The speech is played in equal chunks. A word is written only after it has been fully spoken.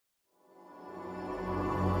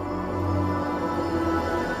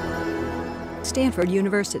Stanford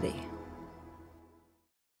University.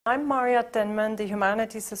 I'm Mariette Denman, the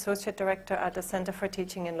Humanities Associate Director at the Center for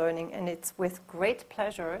Teaching and Learning, and it's with great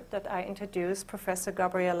pleasure that I introduce Professor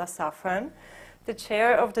Gabriella Safran, the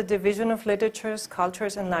Chair of the Division of Literatures,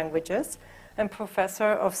 Cultures and Languages, and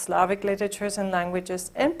Professor of Slavic Literatures and Languages,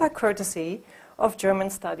 and by courtesy of German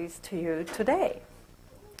Studies to you today.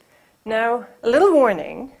 Now, a little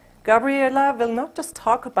warning, Gabriella will not just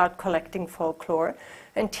talk about collecting folklore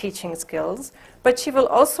and teaching skills, but she will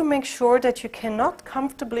also make sure that you cannot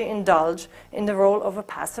comfortably indulge in the role of a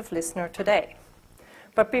passive listener today.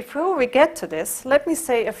 But before we get to this, let me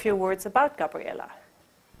say a few words about Gabriella.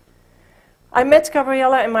 I met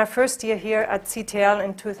Gabriella in my first year here at CTL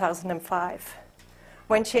in 2005,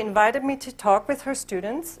 when she invited me to talk with her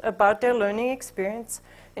students about their learning experience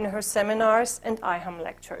in her seminars and IHAM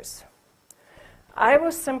lectures. I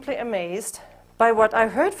was simply amazed by what I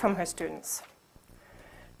heard from her students.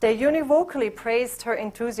 They univocally praised her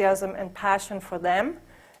enthusiasm and passion for them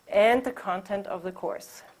and the content of the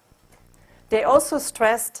course. They also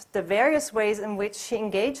stressed the various ways in which she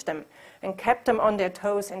engaged them and kept them on their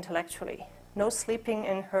toes intellectually. No sleeping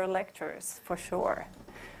in her lectures, for sure.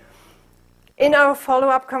 In our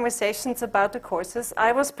follow-up conversations about the courses,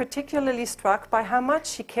 I was particularly struck by how much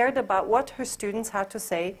she cared about what her students had to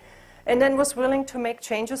say and then was willing to make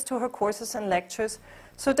changes to her courses and lectures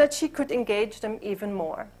so that she could engage them even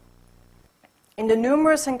more. In the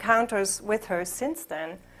numerous encounters with her since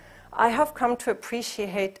then, I have come to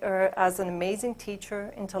appreciate her as an amazing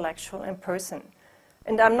teacher, intellectual, and person.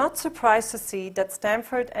 And I'm not surprised to see that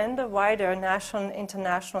Stanford and the wider national and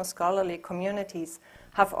international scholarly communities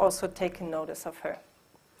have also taken notice of her.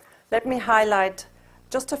 Let me highlight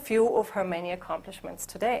just a few of her many accomplishments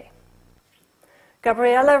today.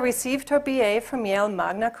 Gabriella received her BA from Yale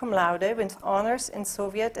magna cum laude with honors in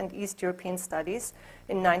Soviet and East European studies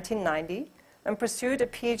in 1990 and pursued a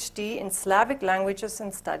PhD in Slavic languages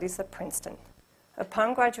and studies at Princeton.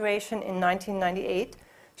 Upon graduation in 1998,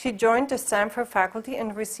 she joined the Stanford faculty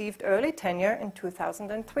and received early tenure in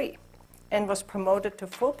 2003 and was promoted to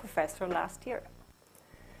full professor last year.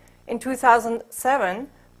 In 2007,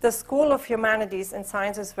 the School of Humanities and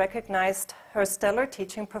Sciences recognized her stellar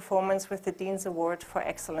teaching performance with the Dean's Award for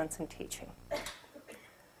Excellence in Teaching.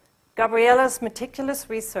 Gabriella's meticulous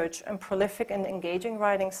research and prolific and engaging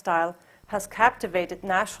writing style has captivated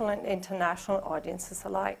national and international audiences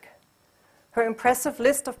alike. Her impressive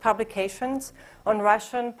list of publications on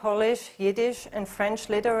Russian, Polish, Yiddish, and French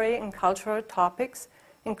literary and cultural topics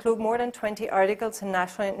include more than 20 articles in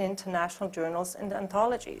national and international journals and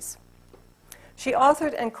anthologies. She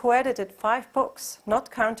authored and co-edited 5 books, not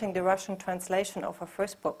counting the Russian translation of her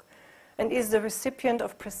first book, and is the recipient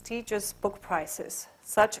of prestigious book prizes,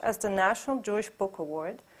 such as the National Jewish Book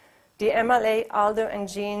Award, the MLA Aldo and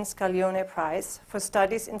Jean Scaglione Prize for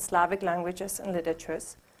Studies in Slavic Languages and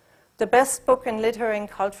Literatures, the Best Book in Literary and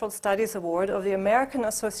Cultural Studies Award of the American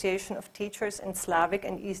Association of Teachers in Slavic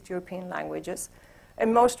and East European Languages,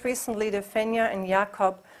 and most recently the Fenya and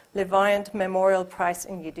Jakob Leviant Memorial Prize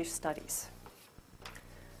in Yiddish Studies.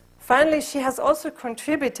 Finally, she has also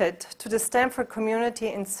contributed to the Stanford community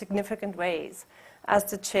in significant ways as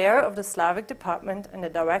the chair of the Slavic department and the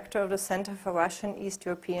director of the Center for Russian, East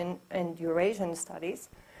European, and Eurasian Studies.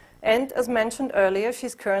 And as mentioned earlier,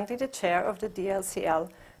 she's currently the chair of the DLCL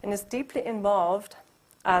and is deeply involved,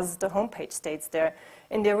 as the homepage states there,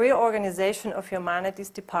 in the reorganization of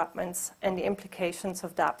humanities departments and the implications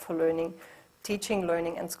of that for learning, teaching,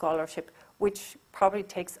 learning, and scholarship, which probably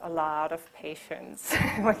takes a lot of patience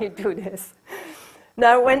when you do this.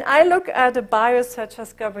 Now, when I look at a bio such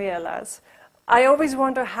as Gabriella's, I always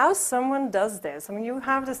wonder how someone does this. I mean, you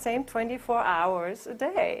have the same 24 hours a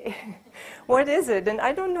day. What is it? And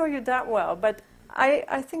I don't know you that well, but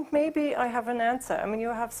I think maybe I have an answer. I mean, you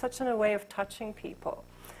have such a way of touching people.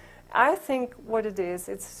 I think what it is,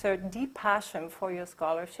 it's a deep passion for your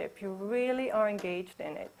scholarship. You really are engaged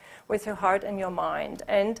in it with your heart and your mind.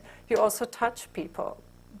 And you also touch people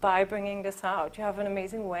by bringing this out. You have an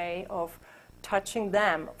amazing way of touching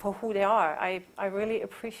them for who they are. I really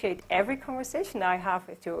appreciate every conversation I have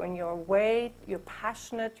with you in your way. You're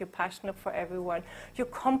passionate for everyone. You're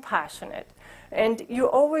compassionate. And you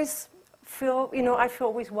always feel, I feel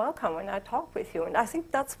always welcome when I talk with you. And I think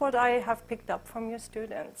that's what I have picked up from your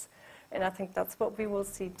students. And I think that's what we will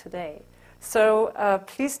see today. So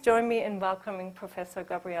please join me in welcoming Professor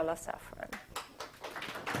Gabriella Safran.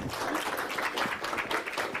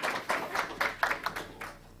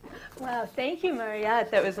 Wow, thank you, Mariette.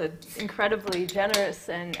 That was an incredibly generous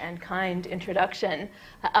and kind introduction.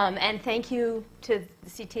 And thank you to the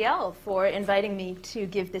CTL for inviting me to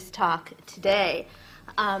give this talk today.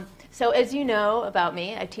 So as you know about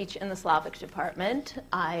me, I teach in the Slavic department.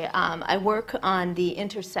 I work on the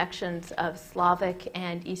intersections of Slavic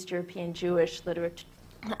and East European Jewish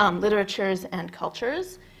literatures and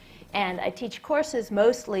cultures. And I teach courses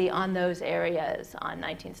mostly on those areas, on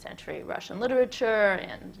 19th century Russian literature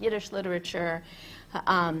and Yiddish literature,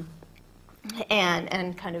 and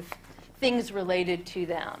kind of things related to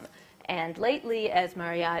them. And lately, as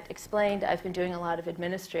Mariat explained, I've been doing a lot of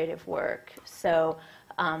administrative work. So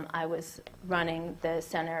I was running the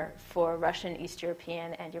Center for Russian, East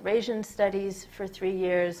European, and Eurasian Studies for 3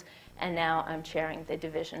 years, and now I'm chairing the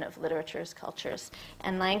Division of Literatures, Cultures,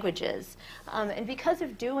 and Languages. And because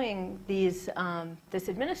of doing this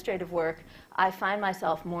administrative work, I find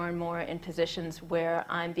myself more and more in positions where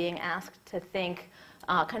I'm being asked to think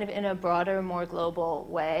kind of in a broader, more global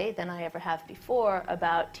way than I ever have before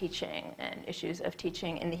about teaching and issues of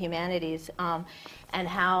teaching in the humanities, and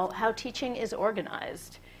how teaching is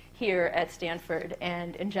organized here at Stanford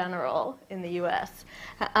and in general in the US.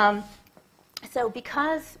 So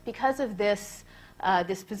because of this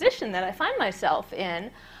position that I find myself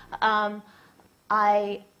in,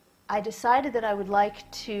 I decided that I would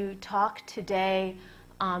like to talk today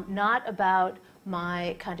not about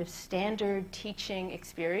my kind of standard teaching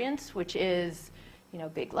experience, which is,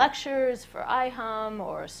 big lectures for IHUM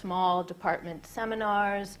or small department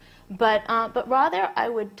seminars, but rather I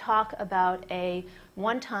would talk about a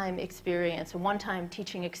one-time experience, a one-time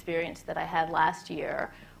teaching experience that I had last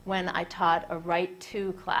year when I taught a Write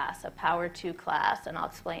 2 class, a Power 2 class, and I'll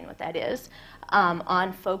explain what that is,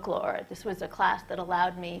 on folklore. This was a class that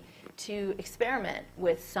allowed me to experiment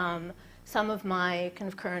with some of my kind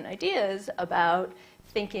of current ideas about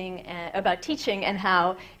thinking about teaching and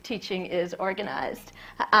how teaching is organized.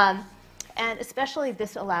 And especially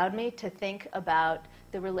this allowed me to think about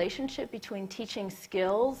the relationship between teaching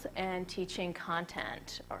skills and teaching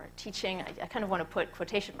content, or teaching, I kind of want to put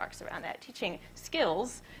quotation marks around that, teaching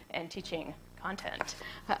skills and teaching content,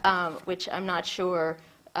 which I'm not sure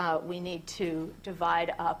we need to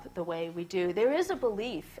divide up the way we do. There is a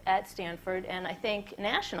belief at Stanford, and I think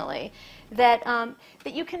nationally, that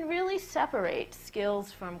you can really separate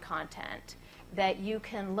skills from content, that you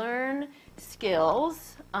can learn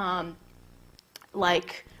skills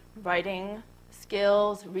like writing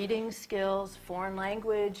skills, reading skills, foreign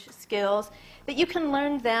language skills, that you can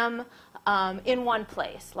learn them in one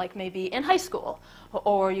place, like maybe in high school,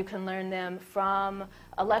 or you can learn them from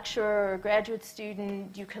a lecturer or graduate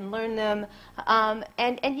student. You can learn them, and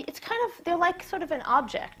it's kind of, they're like sort of an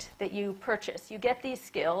object that you purchase. You get these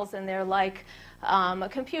skills, and they're like a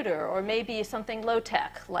computer, or maybe something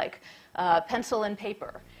low-tech, like pencil and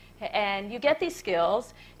paper. And you get these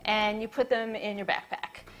skills, and you put them in your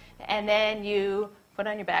backpack. And then you put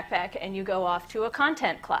on your backpack, and you go off to a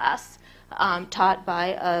content class taught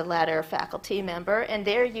by a latter faculty member, and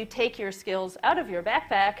there you take your skills out of your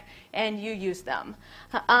backpack and you use them.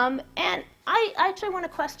 And I actually want to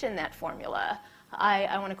question that formula.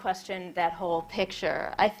 I want to question that whole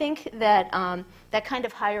picture. I think that that kind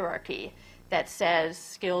of hierarchy that says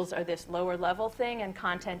skills are this lower level thing and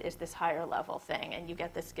content is this higher level thing, and you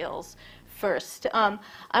get the skills first.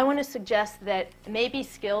 I want to suggest that maybe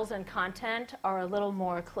skills and content are a little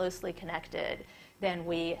more closely connected than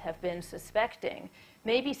we have been suspecting.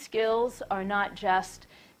 Maybe skills are not just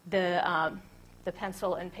the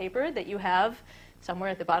pencil and paper that you have somewhere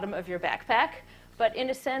at the bottom of your backpack, but in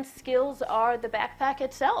a sense, skills are the backpack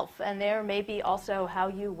itself, and they're maybe also how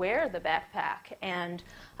you wear the backpack, and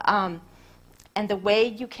the way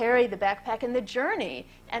you carry the backpack and the journey,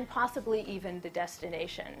 and possibly even the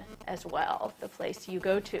destination as well, the place you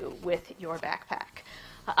go to with your backpack.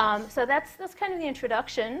 So that's kind of the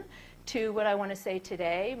introduction to what I want to say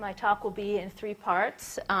today. My talk will be in 3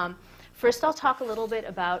 parts. First, I'll talk a little bit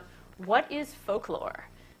about what is folklore,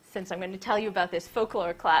 since I'm going to tell you about this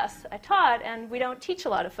folklore class I taught, and we don't teach a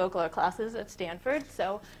lot of folklore classes at Stanford,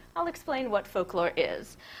 so I'll explain what folklore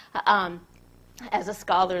is as a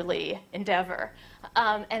scholarly endeavor.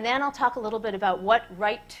 And then I'll talk a little bit about what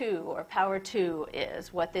Write 2 or Power 2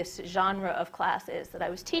 is, what this genre of class is that I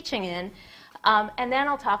was teaching in. And then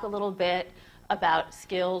I'll talk a little bit about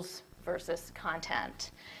skills versus content.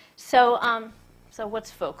 So what's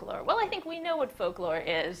folklore? Well, I think we know what folklore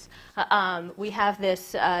is. We have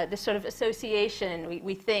this sort of association.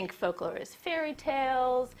 We think folklore is fairy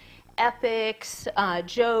tales, epics,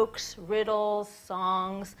 jokes, riddles,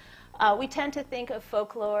 songs. We tend to think of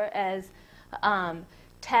folklore as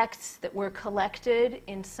texts that were collected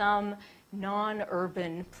in some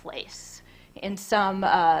non-urban place, in some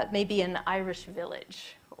maybe an Irish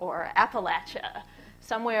village or Appalachia,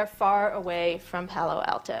 somewhere far away from Palo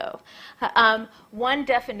Alto. One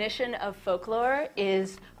definition of folklore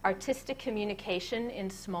is artistic communication in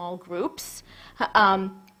small groups,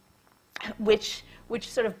 which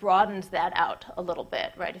sort of broadens that out a little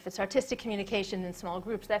bit, right? If it's artistic communication in small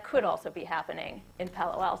groups, that could also be happening in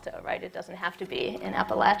Palo Alto, right? It doesn't have to be in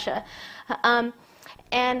Appalachia.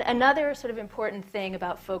 And another sort of important thing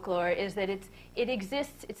about folklore is that it's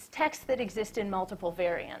text that exists in multiple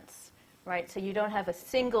variants, right? So you don't have a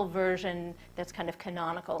single version that's kind of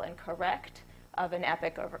canonical and correct of an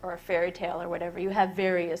epic or a fairy tale or whatever. You have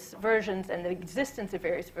various versions, and the existence of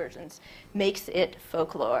various versions makes it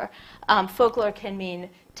folklore. Folklore can mean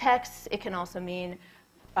texts. It can also mean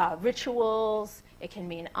rituals. It can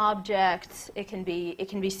mean objects. It can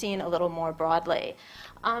be seen a little more broadly.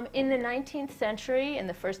 In the 19th century, in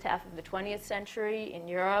the first half of the 20th century in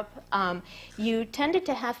Europe, you tended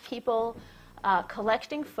to have people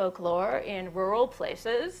collecting folklore in rural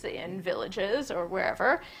places, in villages or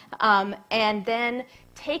wherever, and then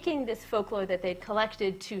taking this folklore that they'd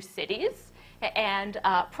collected to cities and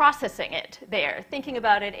processing it there, thinking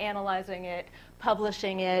about it, analyzing it,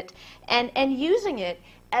 publishing it, and using it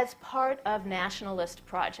as part of nationalist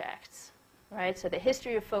projects, right? So the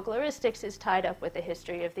history of folkloristics is tied up with the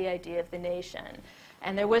history of the idea of the nation.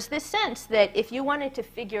 And there was this sense that if you wanted to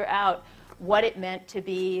figure out what it meant to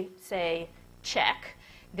be, say, Czech,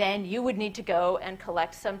 then you would need to go and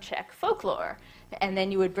collect some Czech folklore. And then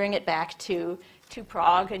you would bring it back to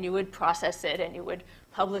Prague, and you would process it, and you would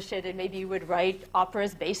publish it, and maybe you would write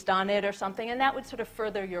operas based on it or something, and that would sort of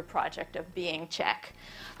further your project of being Czech.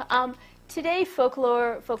 Today,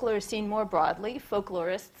 folklore is seen more broadly.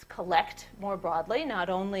 Folklorists collect more broadly, not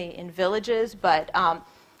only in villages, but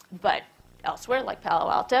elsewhere, like Palo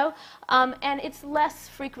Alto. And it's less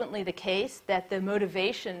frequently the case that the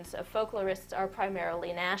motivations of folklorists are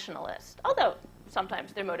primarily nationalist, although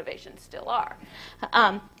sometimes their motivations still are.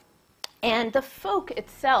 And the folk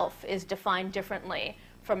itself is defined differently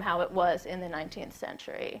from how it was in the 19th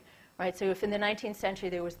century. Right? So if in the 19th century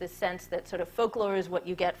there was this sense that sort of folklore is what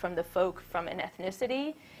you get from the folk from an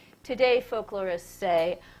ethnicity, today folklorists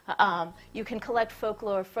say you can collect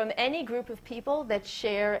folklore from any group of people that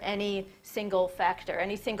share any single factor,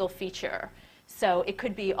 any single feature. So it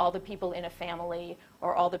could be all the people in a family,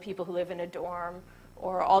 or all the people who live in a dorm,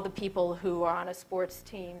 or all the people who are on a sports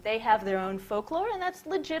team. They have their own folklore, and that's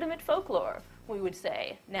legitimate folklore, we would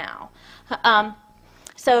say now.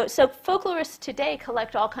 So folklorists today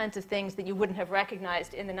collect all kinds of things that you wouldn't have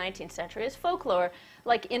recognized in the 19th century as folklore,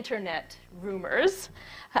 like internet rumors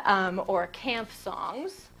or camp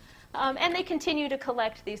songs. And they continue to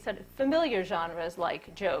collect these sort of familiar genres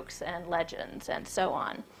like jokes and legends and so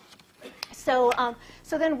on. So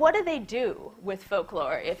then what do they do with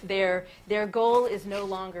folklore if their goal is no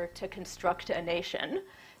longer to construct a nation?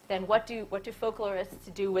 Then what do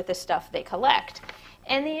folklorists do with the stuff they collect?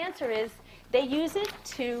 And the answer is they use it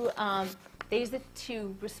to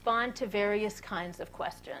respond to various kinds of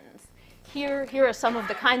questions. Here are some of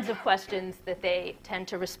the kinds of questions that they tend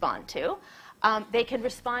to respond to. They can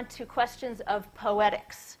respond to questions of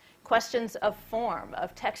poetics, questions of form,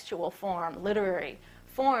 of textual form, literary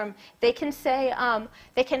form. They can say,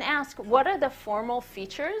 they can ask, what are the formal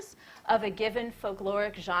features of a given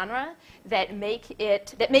folkloric genre that make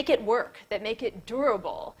it work, that make it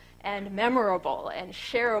durable and memorable and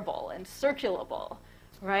shareable and circulable,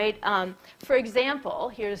 right? For example,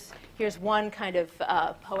 here's one kind of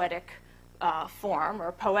poetic form,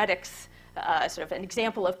 or poetics, sort of an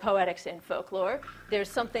example of poetics in folklore. There's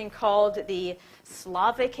something called the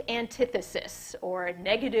Slavic antithesis, or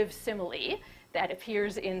negative simile, that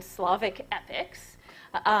appears in Slavic epics.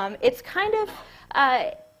 It's kind of,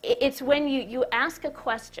 it's when you ask a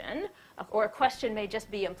question, or a question may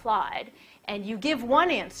just be implied, and you give one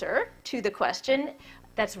answer to the question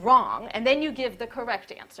that's wrong, and then you give the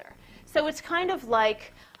correct answer. So it's kind of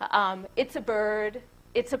like, it's a bird,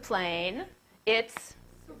 it's a plane, it's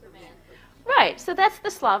Superman. Right, so that's the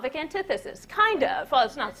Slavic antithesis, kind of. Well,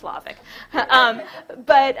 it's not Slavic.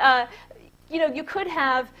 But you could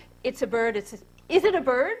have, it's a bird, is it a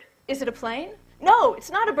bird? Is it a plane? No,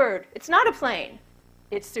 it's not a bird, it's not a plane.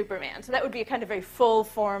 It's Superman. So that would be a kind of very full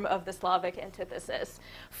form of the Slavic antithesis.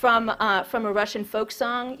 From a Russian folk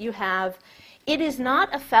song, you have, it is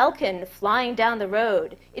not a falcon flying down the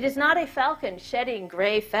road. It is not a falcon shedding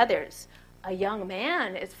gray feathers. A young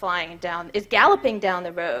man is galloping down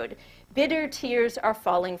the road. Bitter tears are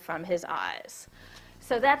falling from his eyes.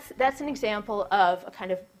 So that's an example of a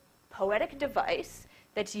kind of poetic device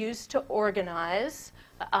that's used to organize,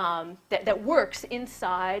 that works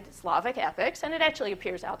inside Slavic epics, and it actually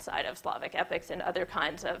appears outside of Slavic epics in other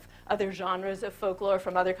kinds of other genres of folklore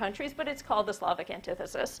from other countries, but it's called the Slavic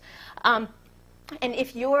antithesis. And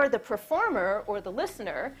if you're the performer or the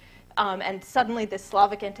listener, and suddenly this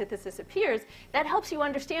Slavic antithesis appears, that helps you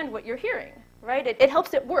understand what you're hearing, right? It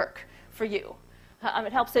helps it work for you.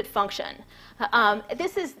 It helps it function.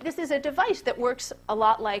 This is a device that works a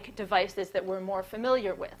lot like devices that we're more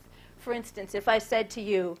familiar with. For instance, if I said to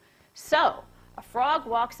you, so, a frog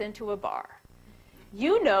walks into a bar,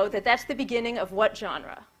 you know that that's the beginning of what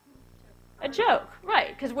genre? A joke, right,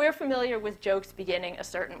 because we're familiar with jokes beginning a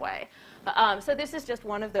certain way. So this is just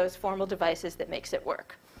one of those formal devices that makes it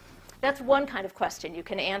work. That's one kind of question you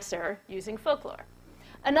can answer using folklore.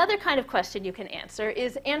 Another kind of question you can answer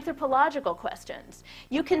is anthropological questions.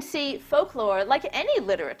 You can see folklore, like any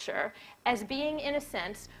literature, as being, in a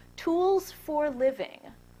sense, tools for living,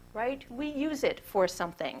 right? We use it for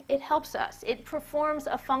something. It helps us. It performs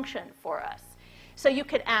a function for us. So you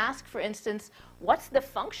could ask, for instance, what's the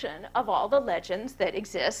function of all the legends that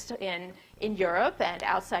exist in Europe and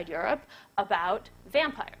outside Europe about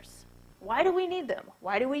vampires? Why do we need them?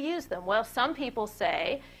 Why do we use them? Well, some people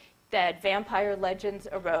say that vampire legends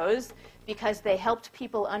arose because they helped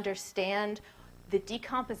people understand the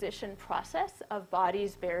decomposition process of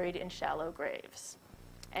bodies buried in shallow graves.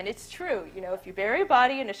 And it's true, you know, if you bury a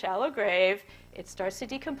body in a shallow grave, it starts to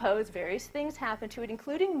decompose, various things happen to it,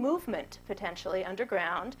 including movement, potentially,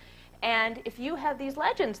 underground. And if you have these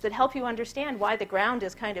legends that help you understand why the ground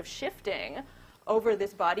is kind of shifting over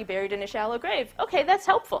this body buried in a shallow grave, okay, that's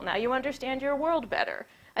helpful. Now you understand your world better.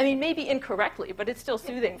 I mean, maybe incorrectly, but it's still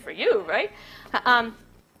soothing for you, right?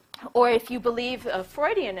 Or if you believe a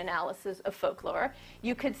Freudian analysis of folklore,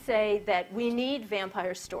 you could say that we need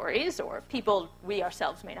vampire stories, or people, we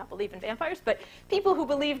ourselves may not believe in vampires, but people who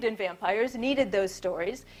believed in vampires needed those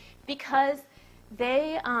stories because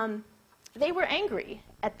they were angry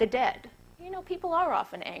at the dead. You know, people are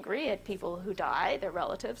often angry at people who die, their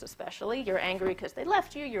relatives especially. You're angry because they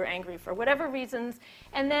left you, you're angry for whatever reasons,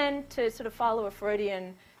 and then to sort of follow a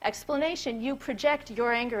Freudian explanation, you project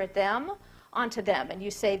your anger at them onto them, and you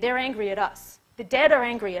say, they're angry at us. The dead are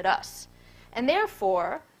angry at us. And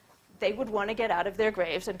therefore, they would want to get out of their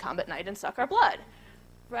graves and come at night and suck our blood.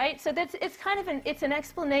 Right? So it's kind of it's an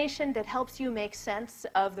explanation that helps you make sense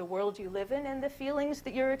of the world you live in and the feelings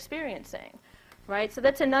that you're experiencing. Right? So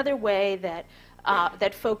that's another way that,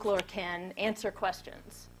 that folklore can answer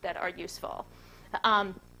questions that are useful.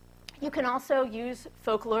 You can also use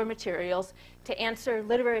folklore materials to answer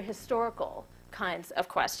literary historical kinds of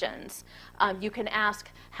questions. You can ask,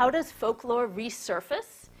 how does folklore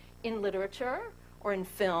resurface in literature or in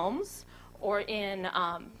films or in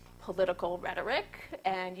political rhetoric?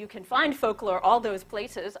 And you can find folklore all those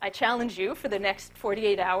places. I challenge you for the next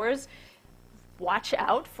 48 hours, watch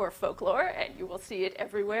out for folklore, and you will see it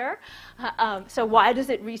everywhere. So why does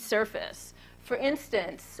it resurface? For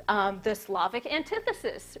instance, the Slavic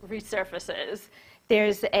antithesis resurfaces.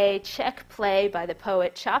 There's a Czech play by the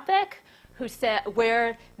poet Čapek who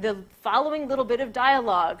where the following little bit of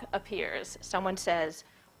dialogue appears. Someone says,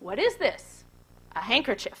 "What is this? A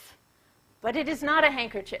handkerchief." But it is not a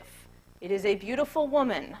handkerchief. It is a beautiful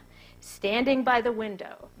woman standing by the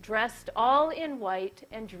window, dressed all in white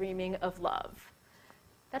and dreaming of love.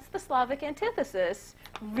 That's the Slavic antithesis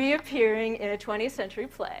reappearing in a 20th century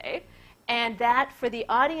play. And that, for the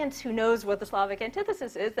audience who knows what the Slavic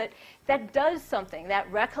antithesis is, that does something. That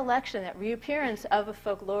recollection, that reappearance of a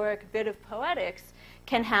folkloric bit of poetics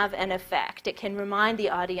can have an effect. It can remind the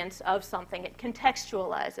audience of something. It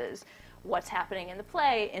contextualizes what's happening in the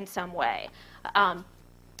play in some way.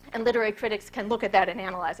 And literary critics can look at that and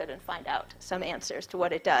analyze it and find out some answers to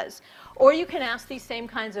what it does. Or you can ask these same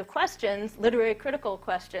kinds of questions, literary critical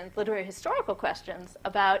questions, literary historical questions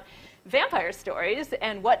about vampire stories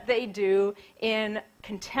and what they do in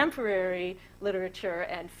contemporary literature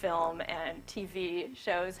and film and TV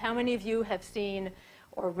shows. How many of you have seen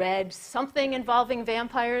or read something involving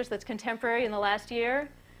vampires that's contemporary in the last year?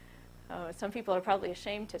 Oh, some people are probably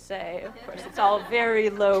ashamed to say. Of course, it's all very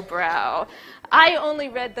lowbrow. I only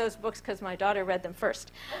read those books because my daughter read them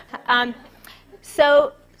first.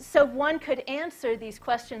 So one could answer these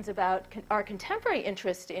questions about our contemporary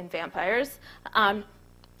interest in vampires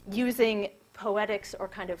using poetics or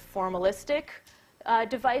kind of formalistic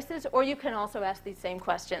devices, or you can also ask these same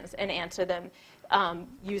questions and answer them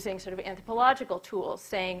using sort of anthropological tools,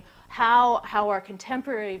 saying how are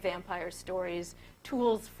contemporary vampire stories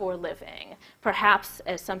tools for living? Perhaps,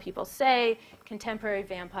 as some people say, contemporary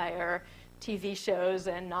vampire TV shows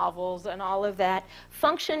and novels and all of that,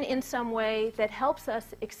 function in some way that helps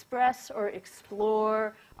us express or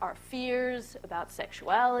explore our fears about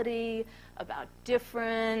sexuality, about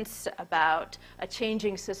difference, about a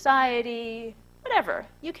changing society, whatever.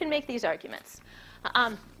 You can make these arguments.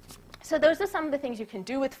 So those are some of the things you can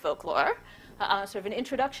do with folklore, sort of an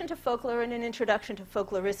introduction to folklore and an introduction to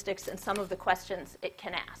folkloristics and some of the questions it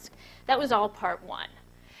can ask. That was all part one.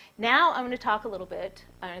 Now I'm going to talk a little bit,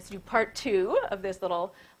 I'm going to do part two of this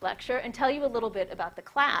little lecture and tell you a little bit about the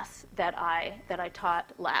class that I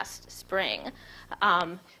taught last spring.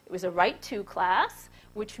 It was a Write To class,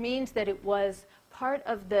 which means that it was part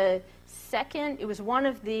of the second, it was one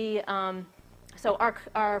of the, so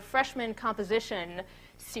our freshman composition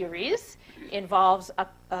series involves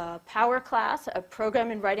a power class, a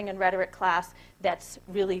program in writing and rhetoric class that's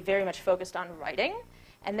really very much focused on writing,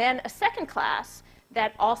 and then a second class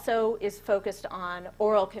that also is focused on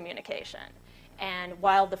oral communication. And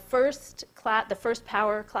while the first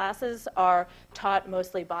power classes are taught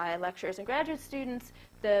mostly by lecturers and graduate students,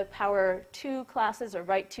 the Power 2 classes or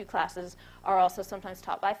Write To classes are also sometimes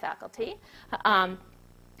taught by faculty.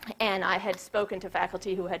 And I had spoken to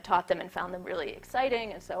faculty who had taught them and found them really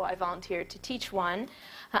exciting, and so I volunteered to teach one.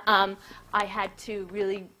 I had to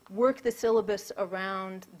really work the syllabus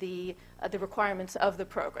around the requirements of the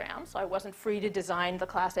program, so I wasn't free to design the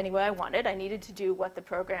class any way I wanted. I needed to do what the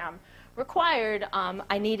program required.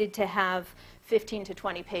 I needed to have 15 to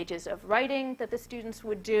 20 pages of writing that the students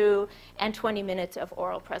would do and 20 minutes of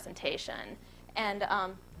oral presentation. And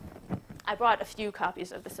I brought a few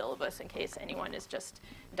copies of the syllabus in case anyone is just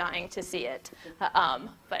dying to see it.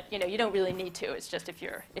 But you don't really need to. It's just if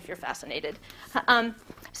you're fascinated.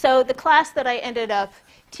 So the class that I ended up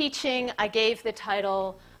teaching, I gave the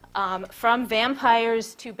title From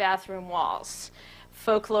Vampires to Bathroom Walls,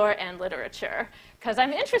 Folklore and Literature. Because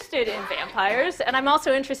I'm interested in vampires, and I'm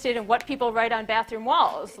also interested in what people write on bathroom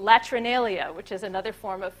walls, latrinalia, which is another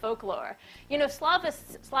form of folklore.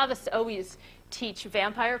 Slavists always teach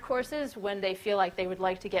vampire courses when they feel like they would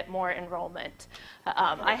like to get more enrollment.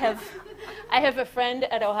 I have a friend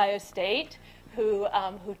at Ohio State who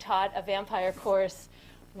taught a vampire course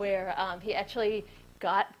where he actually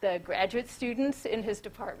got the graduate students in his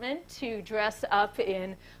department to dress up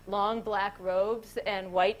in long black robes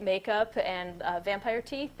and white makeup and vampire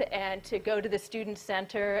teeth and to go to the student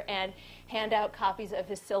center and hand out copies of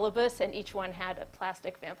his syllabus, and each one had a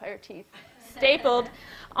plastic vampire teeth stapled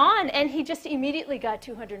on, and he just immediately got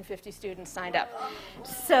 250 students signed up.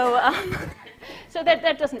 So, so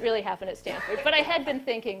that doesn't really happen at Stanford. But I had been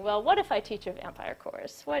thinking, well, what if I teach a vampire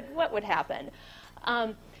course? What would happen?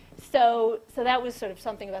 So that was sort of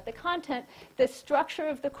something about the content. The structure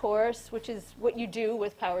of the course, which is what you do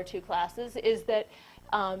with Power 2 classes, is that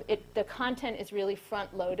the content is really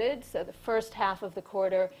front-loaded. So the first half of the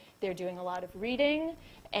quarter, they're doing a lot of reading,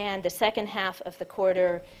 and the second half of the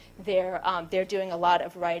quarter, they're doing a lot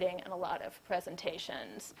of writing and a lot of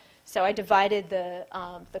presentations. So I divided the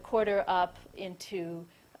quarter up into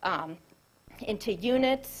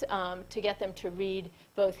units to get them to read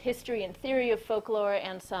both history and theory of folklore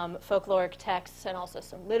and some folkloric texts and also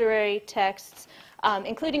some literary texts,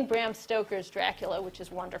 including Bram Stoker's Dracula, which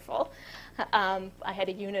is wonderful. I had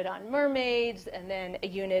a unit on mermaids and then a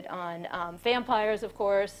unit on vampires, of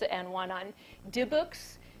course, and one on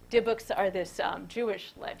dybbuk's. Dybbuk's are this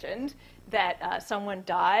Jewish legend that someone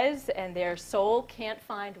dies and their soul can't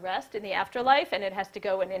find rest in the afterlife and it has to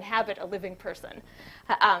go and inhabit a living person.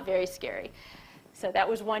 Very scary. So that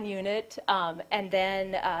was one unit. And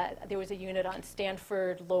then there was a unit on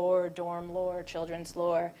Stanford lore, dorm lore, children's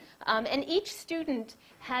lore. And each student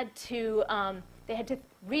had to, they had to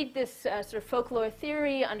read this sort of folklore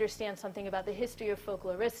theory, understand something about the history of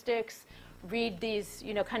folkloristics, read these,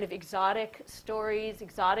 kind of exotic stories,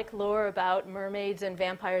 exotic lore about mermaids and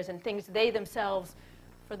vampires and things they themselves,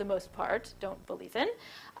 for the most part, don't believe in.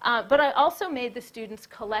 But I also made the students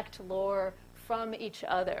collect lore from each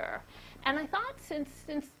other. And I thought since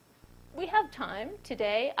we have time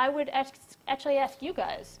today, I would actually ask you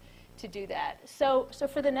guys to do that. So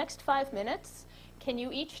for the next 5 minutes, can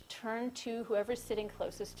you each turn to whoever's sitting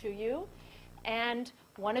closest to you, and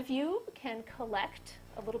one of you can collect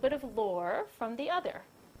a little bit of lore from the other.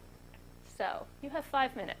 So you have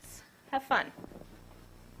 5 minutes. Have fun.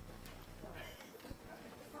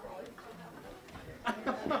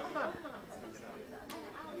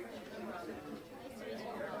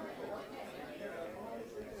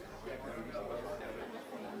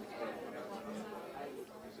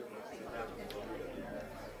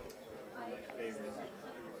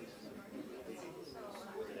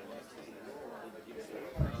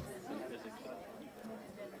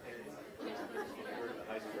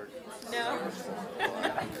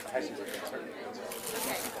 see what they're certainly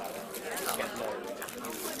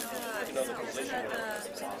to know the position of the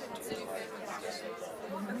society.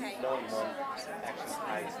 Knowing one actually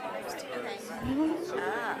ties the other. So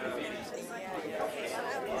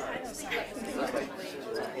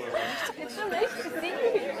It's so nice to see you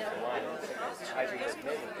here.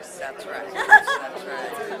 That's right. That's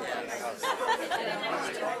right.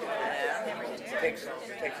 It takes a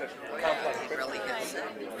complex He really gets it.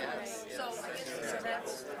 Yes. So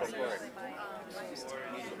that's folklore.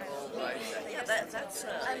 Yeah, that's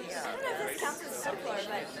I don't know if this counts as folklore,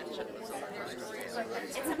 but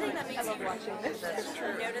it's something that makes me Watching this.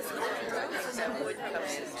 notice that would come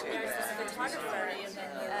into there's this that. photographer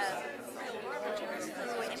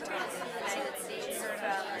who immigrated to the United States from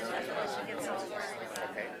Michigan Soldier.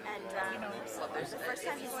 And the first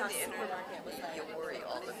time he saw a supermarket was like, You worry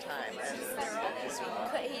all the time.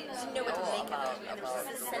 he didn't know what to make of it. And it was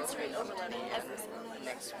just sensory overloading every single day.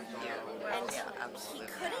 Next year. And Yeah, he absolutely.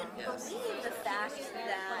 couldn't believe the fact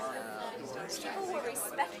that people were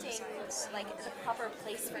respecting like the proper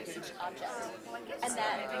place for each object, and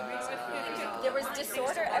that there was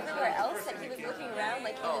disorder everywhere else, and he was looking around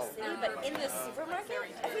like in the city, but in the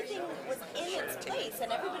supermarket, everything was in its place,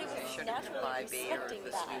 and everybody was naturally respecting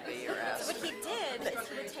that. So what he did is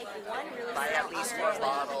he would take one really Buy at least more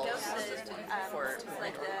bottles go to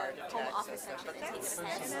like the home office section and take a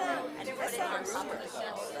pen and put it on top of the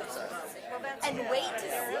shelf and wait to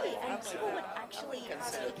see, and people would actually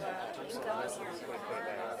take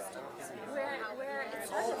where it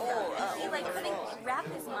started from. He like couldn't wrap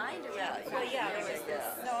his mind around it. There was this,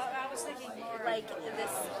 I was thinking more like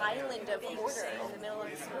this island of order in the middle of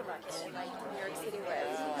the supermarket in like New York City where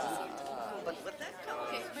But would that come?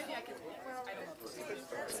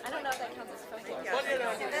 I don't know if that counts as folklore. Well, you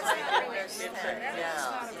know,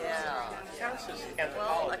 Yeah. counts as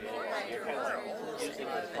anthropology. You're kind of using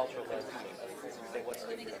the cultural lens to say what's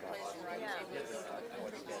different about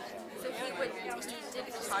So he did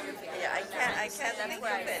photography. Yeah, I can't That's think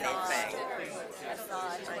where of anything. I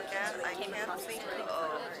saw it. I can't think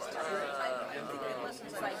of.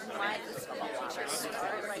 It's like my picture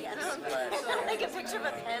start. Like I don't like a picture of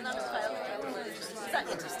a pen on a pile of paper. It's not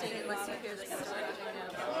interesting unless you hear the story.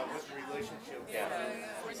 Oh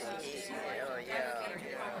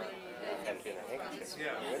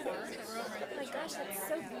my gosh, that's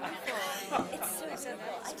so beautiful. It's so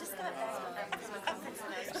simple. I just got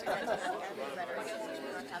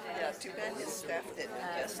Yeah, too bad his staff didn't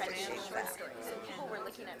investigate that. So people were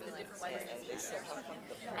looking at me like, why are you so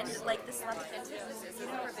and like this authentic, this is a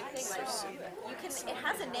big thing. Like you can, it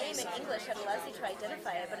has a name in English that allows you to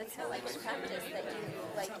identify it, but it's not like practice that you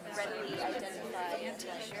like readily identify in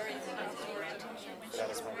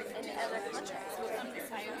other countries.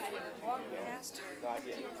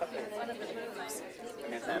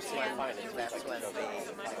 And that's my finding. That's when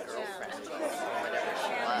my girlfriend, whatever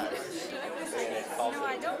she was, And it calls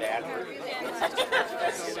it bad word.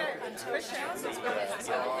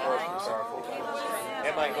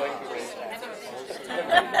 Am I going to raise that?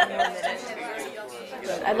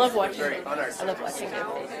 I love watching Very it. unarticulate. I love watching it.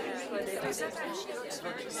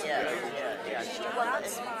 yeah,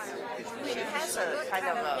 she has a kind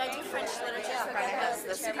of a, I do French literature. kind of has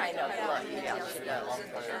this kind of look. Yeah, she does.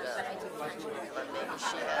 But maybe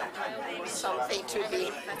she had something to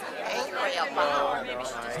be angry about. I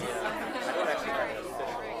don't actually have an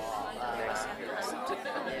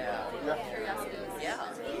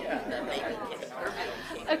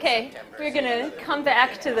Okay, we're going to come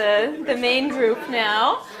back to the main group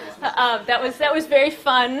now. That was very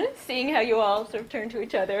fun, seeing how you all sort of turned to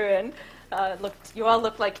each other and you all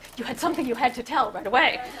looked like you had something you had to tell right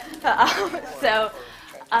away.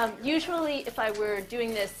 Usually if I were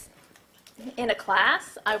doing this in a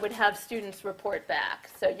class, I would have students report back.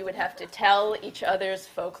 So you would have to tell each other's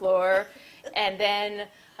folklore, and then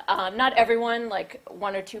not everyone, like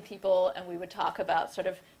one or two people, and we would talk about sort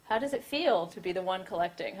of how does it feel to be the one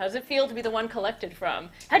collecting? How does it feel to be the one collected from?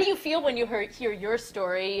 How do you feel when you hear your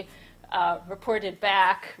story reported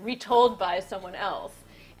back, retold by someone else?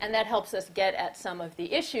 And that helps us get at some of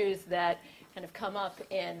the issues that kind of come up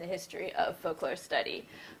in the history of folklore study.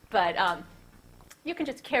 But you can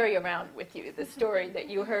just carry around with you the story that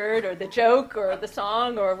you heard, or the joke, or the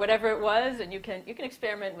song, or whatever it was, and you can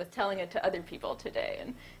experiment with telling it to other people today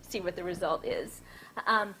and see what the result is.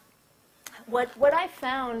 What I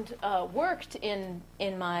found worked in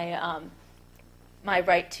my my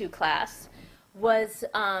Write To class was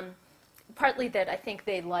partly that I think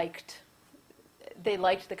they liked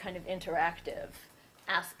the kind of interactive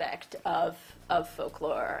aspect of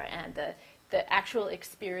folklore and the actual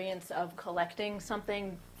experience of collecting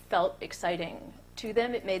something felt exciting to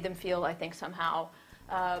them. It made them feel, I think, somehow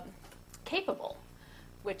capable,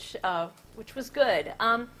 which was good.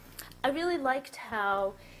 I really liked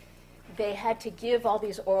how they had to give all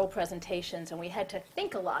these oral presentations, and we had to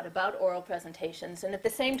think a lot about oral presentations. And at the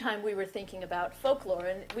same time, we were thinking about folklore,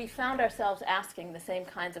 and we found ourselves asking the same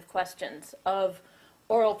kinds of questions of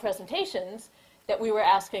oral presentations that we were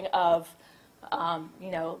asking of,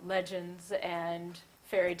 legends and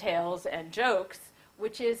fairy tales and jokes,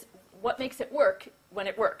 which is what makes it work when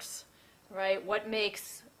it works, right? What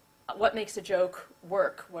makes a joke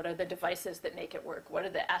work? What are the devices that make it work? What are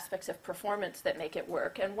the aspects of performance that make it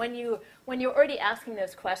work? And when you're already asking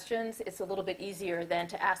those questions, it's a little bit easier than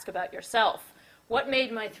to ask about yourself. What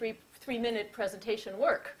made my three-minute presentation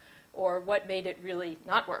work? Or what made it really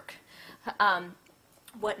not work?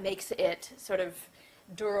 What makes it sort of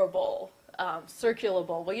durable,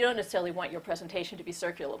 circulable? Well, you don't necessarily want your presentation to be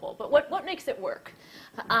circulable, but what makes it work?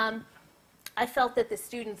 I felt that the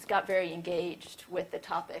students got very engaged with the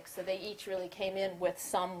topic, so they each really came in with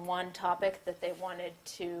one topic that they wanted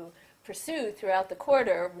to pursue throughout the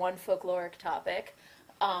quarter, one folkloric topic,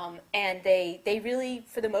 and they really,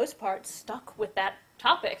 for the most part, stuck with that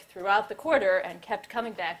topic throughout the quarter and kept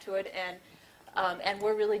coming back to it, and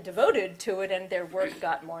were really devoted to it, and their work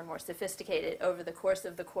got more and more sophisticated over the course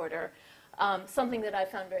of the quarter. Something that I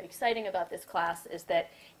found very exciting about this class is that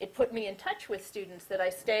it put me in touch with students that I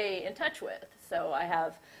stay in touch with. So I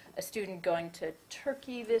have a student going to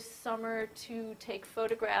Turkey this summer to take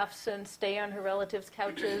photographs and stay on her relatives'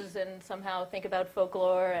 couches and somehow think about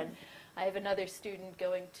folklore. And I have another student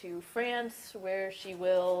going to France where she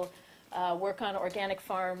will work on organic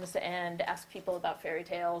farms and ask people about fairy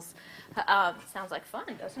tales. Sounds like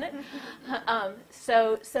fun, doesn't it?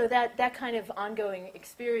 So that kind of ongoing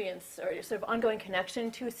experience or sort of ongoing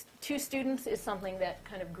connection to students is something that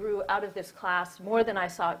kind of grew out of this class more than I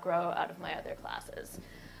saw it grow out of my other classes.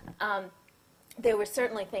 There were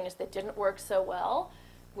certainly things that didn't work so well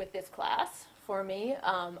with this class for me.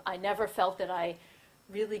 I never felt that I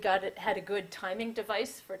really had a good timing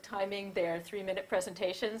device for timing their 3-minute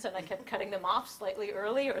presentations, and I kept cutting them off slightly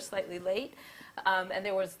early or slightly late. And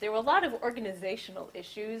there were a lot of organizational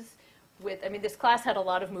issues with, this class had a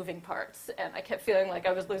lot of moving parts, and I kept feeling like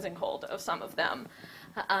I was losing hold of some of them.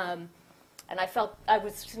 And I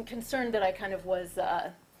was concerned that I kind of was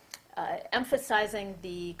emphasizing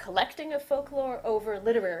the collecting of folklore over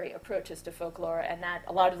literary approaches to folklore, and that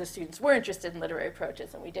a lot of the students were interested in literary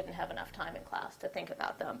approaches, and we didn't have enough time in class to think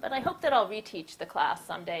about them. But I hope that I'll reteach the class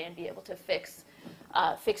someday and be able to fix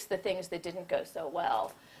the things that didn't go so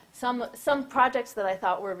well. Some projects that I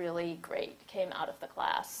thought were really great came out of the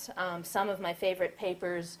class. Some of my favorite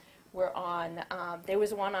papers were on, there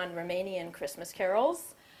was one on Romanian Christmas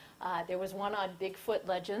carols. There was one on Bigfoot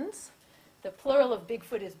legends. The plural of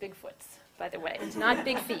Bigfoot is Bigfoots, by the way. It's not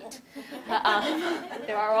big feet.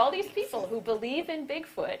 There are all these people who believe in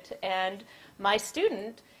Bigfoot, and my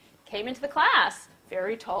student came into the class,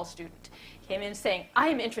 very tall student, came in saying, I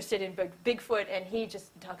am interested in Bigfoot, and he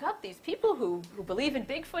just dug up these people who believe in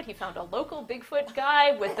Bigfoot. He found a local Bigfoot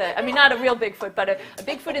guy with not a real Bigfoot, but a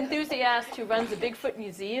Bigfoot enthusiast who runs a Bigfoot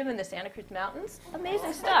museum in the Santa Cruz Mountains.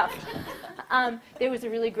 Amazing stuff. There was a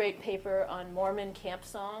really great paper on Mormon camp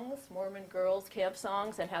songs, Mormon girls' camp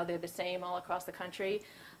songs, and how they're the same all across the country.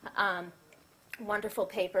 Wonderful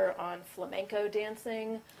paper on flamenco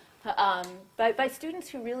dancing. By students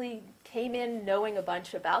who really came in knowing a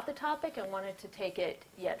bunch about the topic and wanted to take it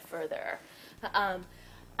yet further.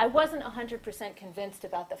 I wasn't 100% convinced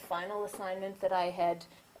about the final assignment that I had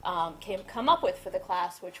come up with for the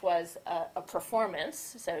class, which was a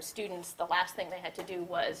performance. So students, the last thing they had to do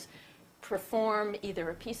was perform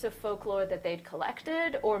either a piece of folklore that they'd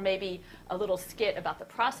collected or maybe a little skit about the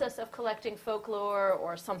process of collecting folklore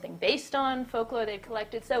or something based on folklore they'd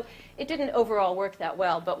collected. So it didn't overall work that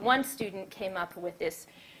well, but one student came up with this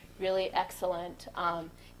really excellent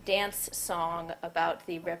dance song about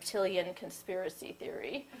the reptilian conspiracy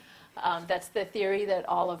theory. That's the theory that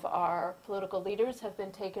all of our political leaders have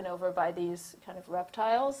been taken over by these kind of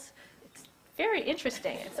reptiles. Very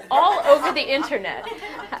interesting. It's all over the internet.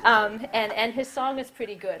 And his song is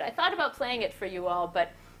pretty good. I thought about playing it for you all,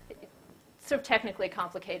 but it's sort of technically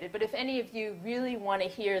complicated. But if any of you really want to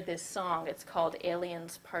hear this song, it's called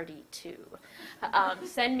Aliens Party 2.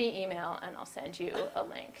 Send me email, and I'll send you a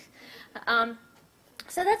link.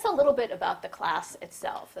 So that's a little bit about the class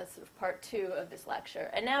itself. That's sort of part 2 of this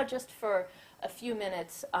lecture. And now just for a few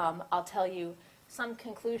minutes, I'll tell you some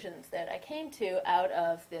conclusions that I came to out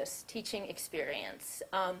of this teaching experience,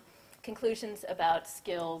 conclusions about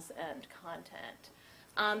skills and content.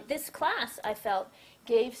 This class, I felt,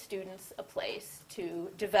 gave students a place to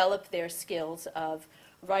develop their skills of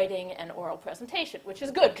writing and oral presentation, which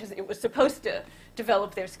is good because it was supposed to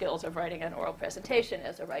develop their skills of writing and oral presentation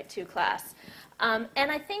as a Write To class. And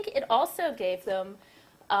I think it also gave them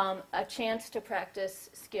a chance to practice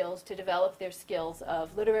skills, to develop their skills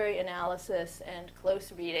of literary analysis and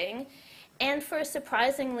close reading. And for a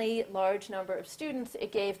surprisingly large number of students,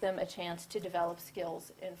 it gave them a chance to develop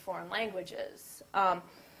skills in foreign languages.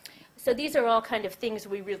 So these are all kind of things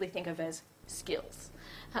we really think of as skills.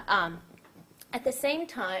 At the same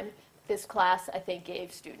time, this class, I think,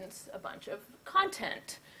 gave students a bunch of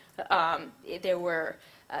content. There were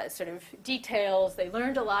sort of details. They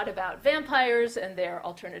learned a lot about vampires and their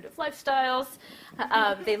alternative lifestyles.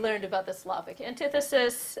 They learned about the Slavic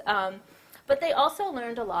antithesis. But they also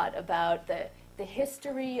learned a lot about the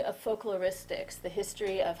history of folkloristics, the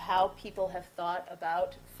history of how people have thought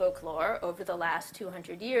about folklore over the last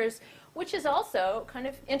 200 years, which is also kind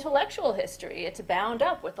of intellectual history. It's bound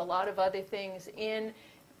up with a lot of other things in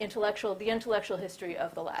the intellectual history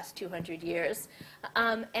of the last 200 years.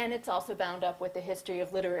 And it's also bound up with the history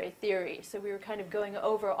of literary theory. So we were kind of going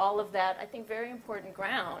over all of that, I think, very important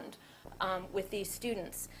ground with these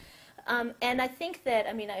students. And I think that,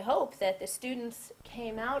 I hope that the students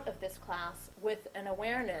came out of this class with an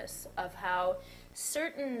awareness of how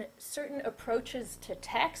certain approaches to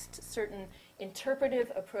text, certain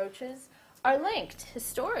interpretive approaches, are linked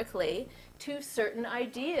historically to certain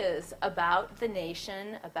ideas about the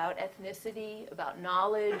nation, about ethnicity, about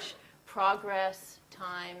knowledge, progress,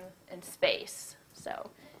 time, and space. So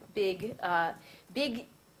big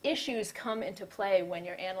issues come into play when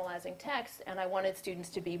you're analyzing text, and I wanted students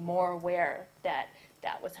to be more aware that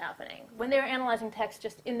that was happening when they're analyzing text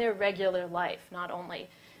just in their regular life, not only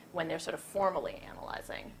when they're sort of formally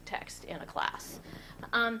analyzing text in a class.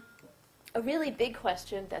 A really big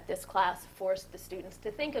question that this class forced the students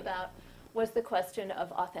to think about was the question of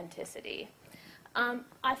authenticity.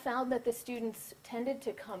 I found that the students tended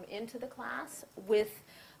to come into the class with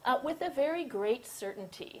a very great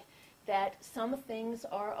certainty that some things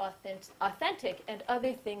are authentic and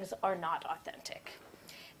other things are not authentic.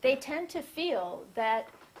 They tend to feel that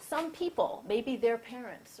some people, maybe their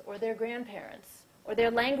parents or their grandparents or their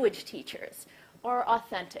language teachers, are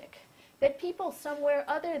authentic. That people somewhere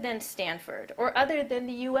other than Stanford or other than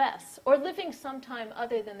the US or living sometime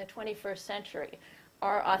other than the 21st century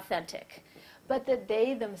are authentic. But that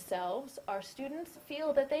they themselves, our students,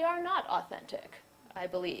 feel that they are not authentic, I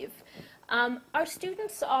believe. Our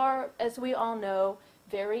students are, as we all know,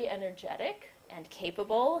 very energetic and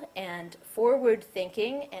capable and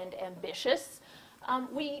forward-thinking and ambitious.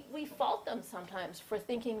 We fault them sometimes for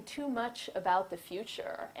thinking too much about the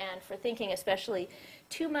future and for thinking especially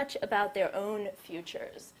too much about their own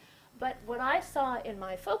futures. But what I saw in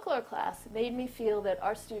my folklore class made me feel that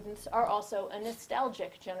our students are also a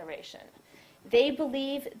nostalgic generation. They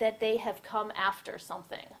believe that they have come after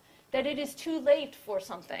something, that it is too late for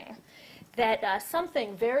something, that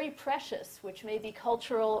something very precious, which may be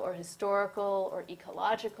cultural or historical or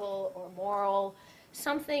ecological or moral,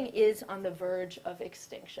 something is on the verge of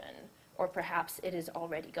extinction, or perhaps it is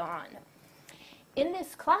already gone. In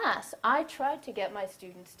this class, I tried to get my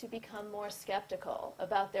students to become more skeptical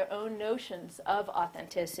about their own notions of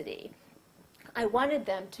authenticity. I wanted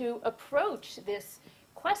them to approach this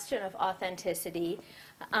question of authenticity,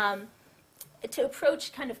 to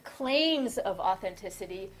approach kind of claims of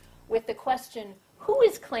authenticity with the question, who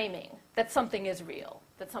is claiming that something is real,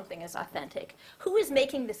 that something is authentic? Who is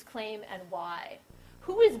making this claim and why?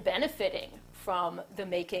 Who is benefiting from the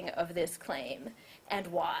making of this claim and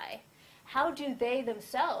why? How do they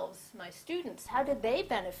themselves, my students, how do they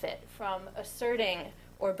benefit from asserting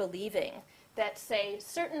or believing that, say,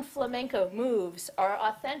 certain flamenco moves are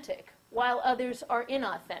authentic while others are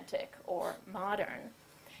inauthentic or modern?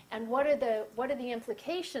 And what are the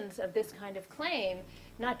implications of this kind of claim,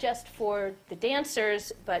 not just for the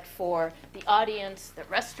dancers, but for the audience, the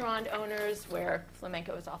restaurant owners, where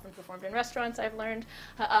flamenco is often performed in restaurants, I've learned.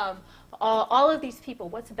 All of these people,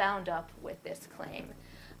 what's bound up with this claim?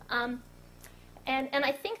 And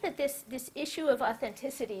I think that this issue of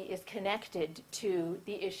authenticity is connected to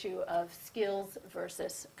the issue of skills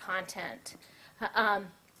versus content.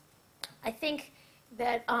 I think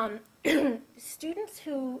that students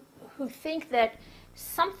who think that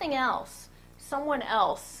something else, someone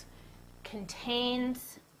else,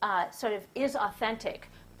 contains, sort of is authentic,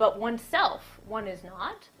 but oneself, one is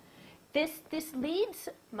not, this leads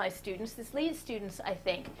my students, this leads students, I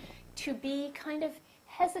think, to be kind of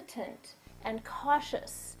hesitant and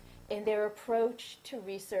cautious in their approach to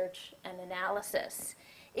research and analysis.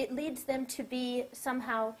 It leads them to be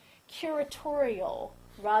somehow curatorial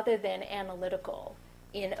rather than analytical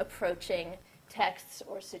in approaching texts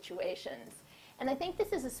or situations. And I think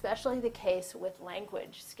this is especially the case with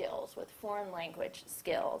language skills, with foreign language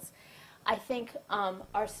skills. I think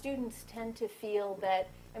our students tend to feel that,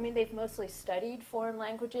 I mean, they've mostly studied foreign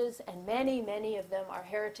languages, and many, many of them are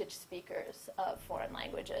heritage speakers of foreign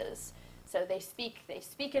languages. So they speak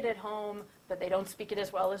it at home, but they don't speak it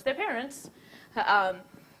as well as their parents,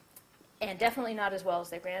 and definitely not as well as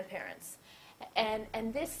their grandparents.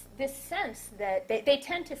 And this sense that they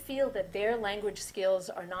tend to feel that their language skills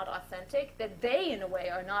are not authentic, that they, in a way,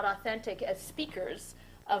 are not authentic as speakers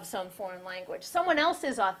of some foreign language. Someone else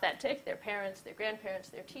is authentic, their parents, their grandparents,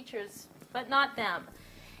 their teachers, but not them.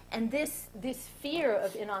 And this fear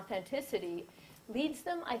of inauthenticity leads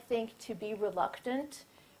them, I think, to be reluctant,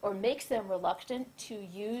 or makes them reluctant to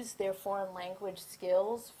use their foreign language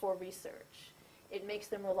skills for research. It makes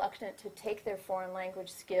them reluctant to take their foreign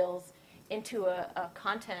language skills into a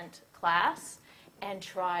content class and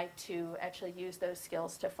try to actually use those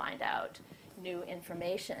skills to find out new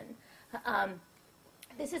information.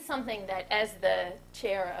 This is something that, as the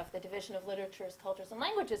chair of the Division of Literatures, Cultures, and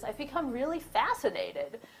Languages, I've become really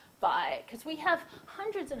fascinated by, because we have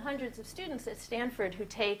hundreds and hundreds of students at Stanford who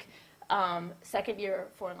take second-year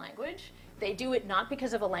foreign language. They do it not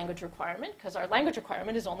because of a language requirement, because our language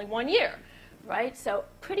requirement is only 1 year, right? So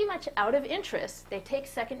pretty much out of interest, they take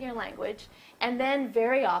second-year language, and then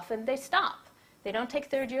very often they stop. They don't take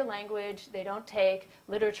third-year language. They don't take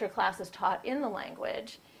literature classes taught in the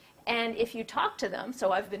language. And if you talk to them,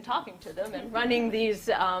 so I've been talking to them and running these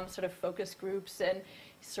sort of focus groups and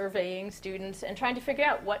surveying students and trying to figure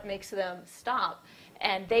out what makes them stop.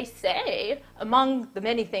 And they say, among the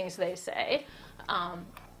many things they say,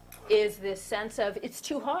 is this sense of, it's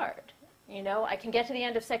too hard. You know, I can get to the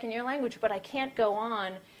end of second-year language, but I can't go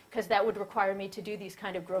on because that would require me to do these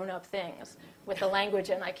kind of grown-up things with the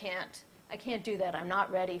language, and I can't do that. I'm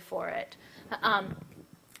not ready for it.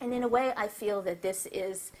 And in a way, I feel that this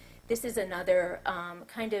is another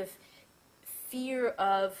kind of fear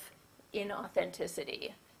of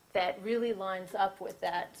inauthenticity that really lines up with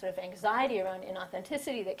that sort of anxiety around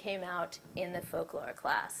inauthenticity that came out in the folklore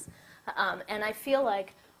class. And I feel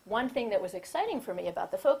like one thing that was exciting for me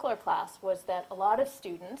about the folklore class was that a lot of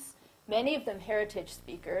students, many of them heritage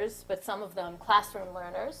speakers, but some of them classroom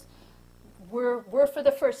learners, were for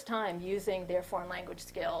the first time using their foreign language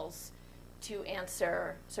skills to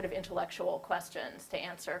answer sort of intellectual questions, to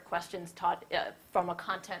answer questions taught from a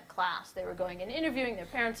content class. They were going and interviewing their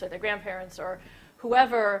parents or their grandparents or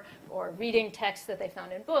whoever, or reading texts that they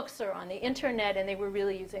found in books or on the internet, and they were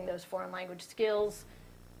really using those foreign language skills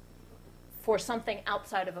for something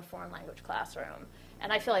outside of a foreign language classroom.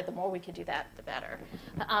 And I feel like the more we could do that, the better.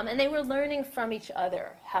 And they were learning from each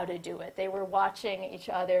other how to do it. They were watching each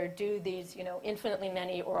other do these, infinitely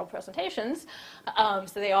many oral presentations. So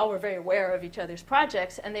they all were very aware of each other's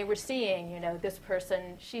projects, and they were seeing, this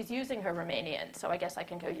person, she's using her Romanian, so I guess I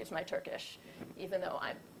can go use my Turkish, even though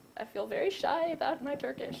I feel very shy about my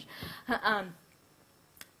Turkish. I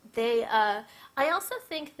also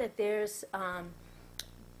think that there's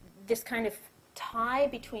this kind of tie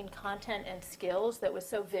between content and skills that was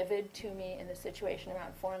so vivid to me in the situation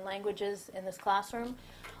around foreign languages in this classroom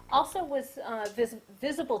also was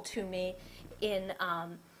visible to me in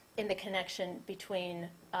the connection between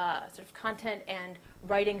sort of content and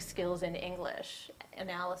writing skills in English,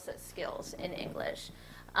 analysis skills in English.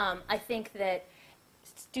 I think that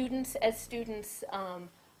as students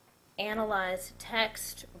analyze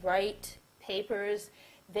text, write papers,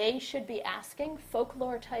 they should be asking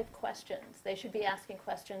folklore-type questions. They should be asking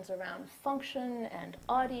questions around function and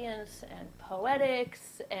audience and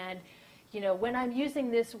poetics and, when I'm using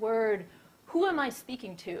this word, who am I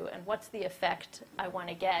speaking to and what's the effect I want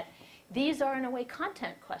to get? These are, in a way,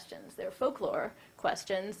 content questions. They're folklore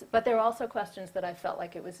questions, but they're also questions that I felt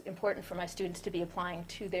like it was important for my students to be applying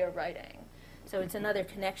to their writing. So it's another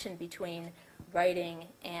connection between writing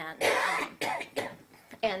and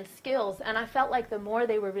skills, and I felt like the more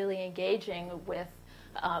they were really engaging with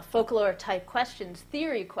folklore-type questions,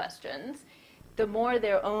 theory questions, the more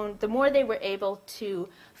they were able to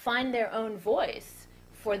find their own voice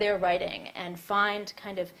for their writing and find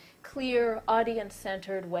kind of clear,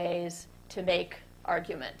 audience-centered ways to make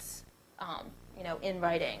arguments, in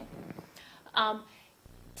writing.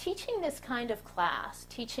 Teaching this kind of class,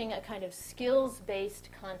 teaching a kind of skills-based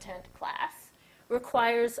content class,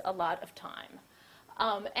 requires a lot of time.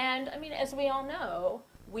 And as we all know,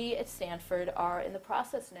 we at Stanford are in the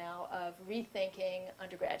process now of rethinking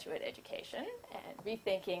undergraduate education and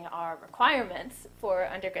rethinking our requirements for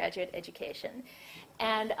undergraduate education.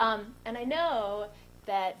 And I know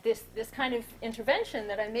that this kind of intervention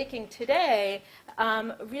that I'm making today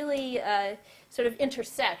really sort of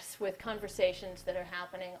intersects with conversations that are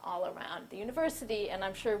happening all around the university, and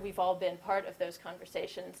I'm sure we've all been part of those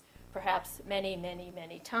conversations perhaps many, many,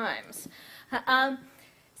 many times.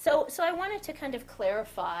 So I wanted to kind of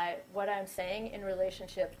clarify what I'm saying in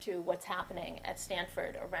relationship to what's happening at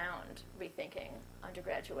Stanford around rethinking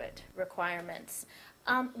undergraduate requirements.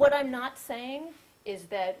 What I'm not saying is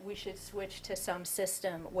that we should switch to some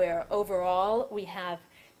system where overall we have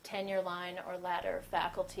tenure line or ladder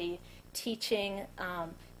faculty teaching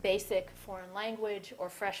basic foreign language or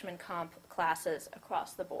freshman comp classes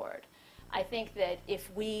across the board. I think that if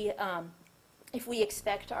we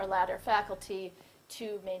expect our ladder faculty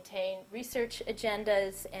to maintain research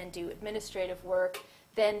agendas and do administrative work,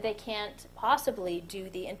 then they can't possibly do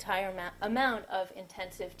the entire amount of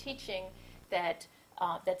intensive teaching that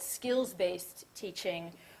skills-based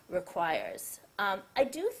teaching requires. I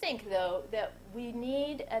do think, though, that we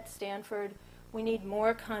need at Stanford, we need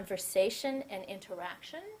more conversation and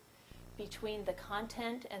interaction between the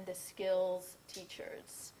content and the skills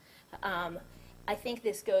teachers. I think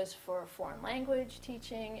this goes for foreign language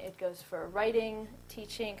teaching, it goes for writing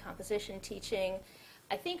teaching, composition teaching.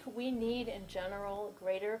 I think we need, in general,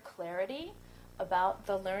 greater clarity about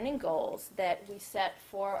the learning goals that we set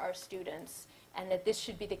for our students, and that this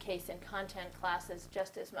should be the case in content classes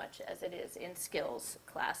just as much as it is in skills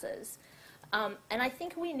classes. And I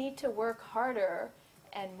think we need to work harder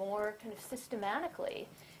and more kind of systematically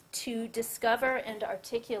to discover and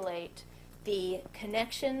articulate the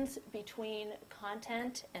connections between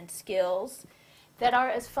content and skills that are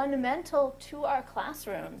as fundamental to our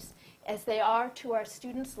classrooms as they are to our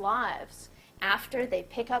students' lives after they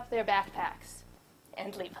pick up their backpacks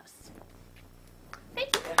and leave us.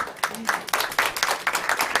 Thank you.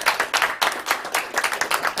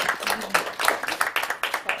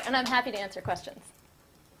 And I'm happy to answer questions.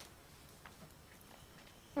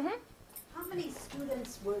 Mm-hmm. How many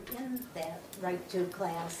students were in that Right To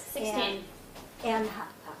class? 16. And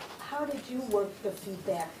how did you work the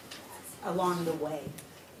feedback along the way,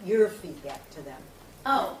 your feedback to them?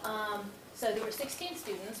 So there were 16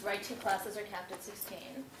 students. Right To classes are capped at 16.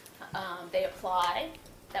 They apply.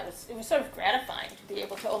 It was sort of gratifying to be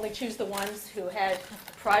able to only choose the ones who had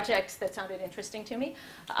projects that sounded interesting to me,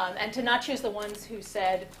 and to not choose the ones who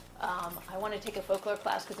said, I want to take a folklore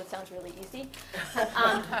class because it sounds really easy.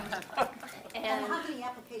 And how many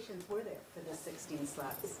applications were there for the 16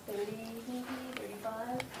 slots? 30, maybe,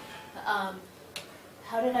 35.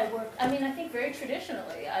 How did I work? I mean, I think very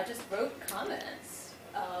traditionally. I just wrote comments.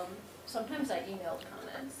 Sometimes I emailed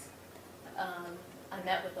comments. I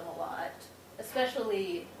met with them a lot.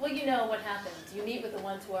 Especially, well, you know what happens. You meet with the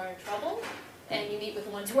ones who are in trouble, and you meet with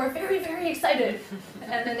the ones who are very, very excited.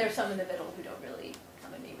 And then there's some in the middle who don't really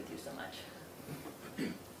come and meet with you so much.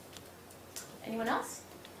 Anyone else?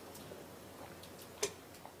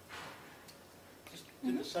 Just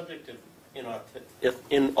to the subject of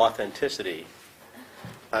inauthenticity,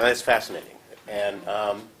 that's fascinating. And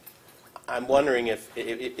I'm wondering if,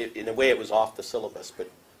 in a way, it was off the syllabus,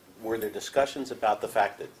 but were there discussions about the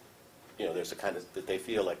fact that there's a kind of, that they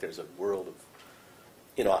feel like there's a world of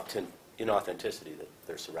inauthenticity that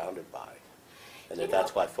they're surrounded by, and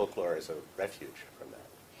that's why folklore is a refuge from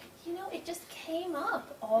that? It just came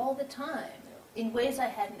up all the time in ways I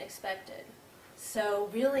hadn't expected. So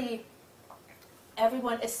really,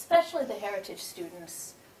 everyone, especially the heritage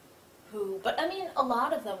students, a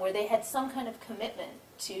lot of them where they had some kind of commitment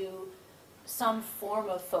to some form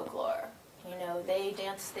of folklore. They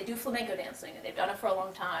do flamenco dancing, and they've done it for a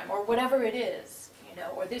long time, or whatever it is,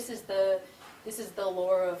 or this is the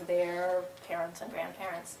lore of their parents and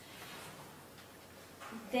grandparents.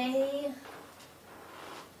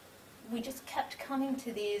 We just kept coming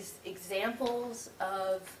to these examples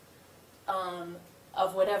of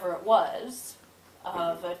whatever it was,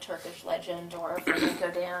 of a Turkish legend, or a flamenco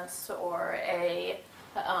dance, or a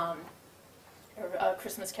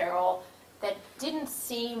Christmas carol that didn't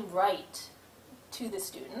seem right to the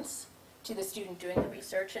students, to the student doing the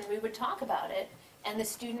research, and we would talk about it, and the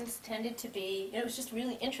students tended to be, it was just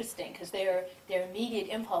really interesting because their immediate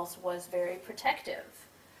impulse was very protective,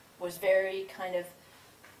 was very kind of,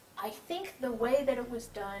 I think the way that it was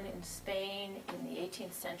done in Spain in the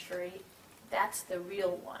 18th century, that's the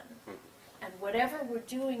real one. And whatever we're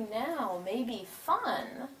doing now may be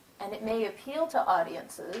fun, and it may appeal to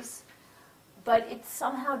audiences, but it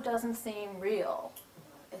somehow doesn't seem real.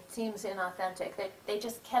 It seems inauthentic. They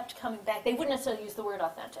just kept coming back. They wouldn't necessarily use the word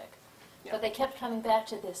authentic, but they kept coming back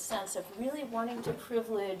to this sense of really wanting to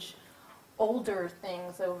privilege older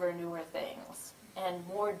things over newer things, and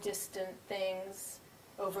more distant things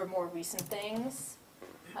over more recent things.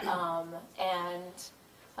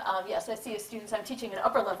 Yes, I see students. I'm teaching an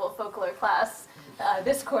upper level folklore class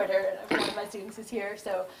this quarter, and one of my students is here.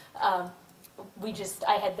 So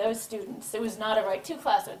I had those students. It was not a Write 2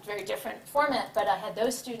 class, it was a very different format, but I had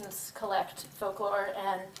those students collect folklore,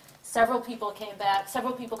 and several people came back.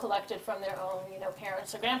 Several people collected from their own,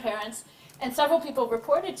 parents or grandparents, and several people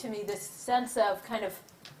reported to me this sense of kind of,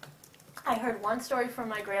 I heard one story from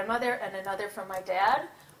my grandmother and another from my dad,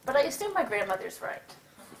 but I assume my grandmother's right.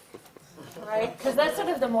 Right? Because that's sort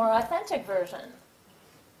of the more authentic version.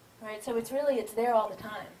 Right? So it's there all the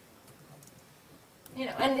time.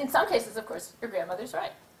 And in some cases, of course, your grandmother's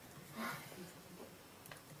right.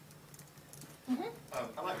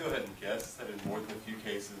 I might go ahead and guess that in more than a few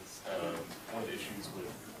cases, one of the issues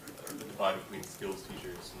with the divide between skills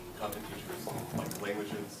teachers and content teachers and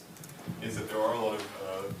languages is that there are a lot of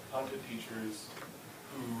content teachers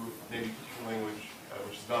who may be teaching a language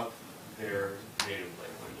which is not their native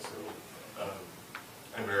language. So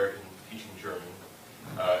an American teaching German,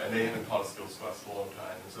 and they haven't taught a skills class in a long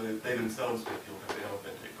time. And so they themselves may feel kind of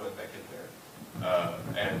inauthentic going back in there.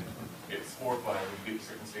 And it's horrifying when you get to a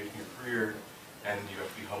certain stage in your career and you have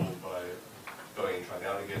to be humbled by going and trying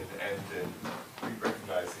out again and then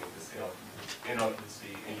recognizing this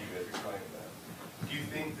inauthenticity in you as you're trying that. Do you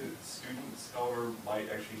think that students, however, might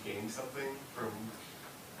actually gain something from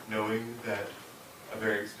knowing that a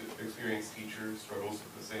very experienced teacher struggles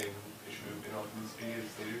with the same issue of inauthenticity as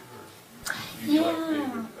they do? Or do you feel like they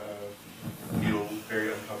would feel very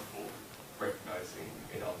uncomfortable recognizing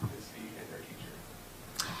inauthenticity in their teacher?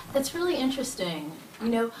 That's really interesting.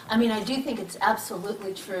 I do think it's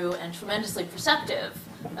absolutely true and tremendously perceptive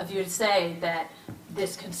of you to say that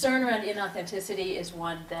this concern around inauthenticity is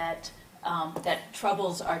one that that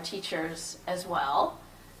troubles our teachers as well.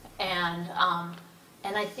 And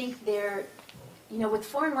I think with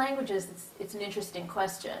foreign languages, it's an interesting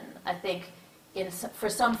question. I think for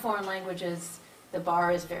some foreign languages, the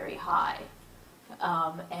bar is very high,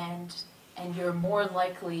 and you're more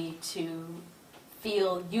likely to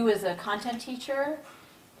feel, you as a content teacher,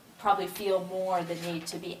 probably feel more the need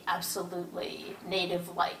to be absolutely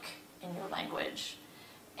native-like in your language.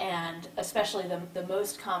 And especially the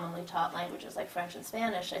most commonly taught languages like French and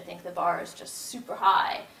Spanish, I think the bar is just super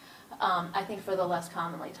high. I think for the less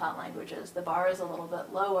commonly taught languages, the bar is a little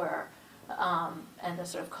bit lower, and the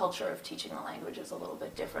sort of culture of teaching the language is a little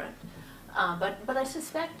bit different. But I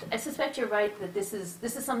suspect you're right that this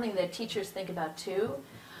is something that teachers think about too.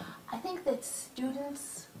 I think that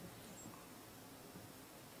students,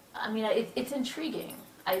 it's intriguing.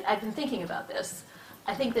 I've been thinking about this.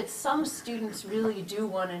 I think that some students really do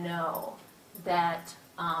want to know that,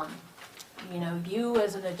 you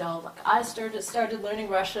as an adult, like I started learning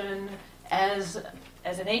Russian as an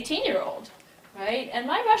 18-year-old, right? And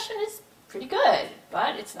my Russian is pretty good,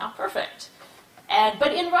 but it's not perfect.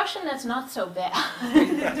 But in Russian, that's not so bad.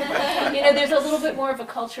 There's a little bit more of a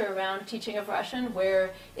culture around teaching of Russian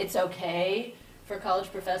where it's okay for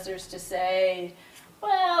college professors to say,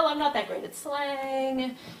 well, I'm not that great at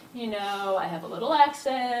slang, I have a little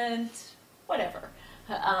accent, whatever.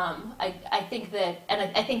 I think that, and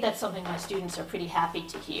I think that's something my students are pretty happy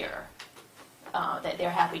to hear, that they're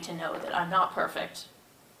happy to know that I'm not perfect,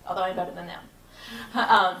 although I'm better than them.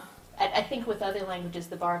 I think with other languages,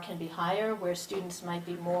 the bar can be higher, where students might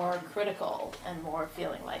be more critical and more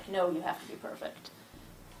feeling like, no, you have to be perfect.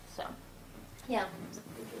 So, yeah.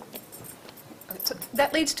 So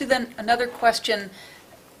that leads to then another question.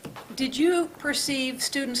 Did you perceive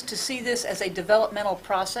students to see this as a developmental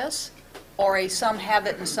process, or a some have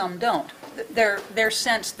it and some don't? Their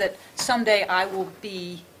sense that someday I will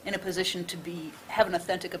be in a position to have an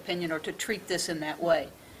authentic opinion or to treat this in that way?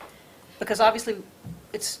 Because obviously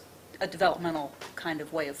it's a developmental kind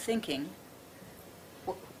of way of thinking.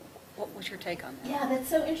 What was your take on that? Yeah, that's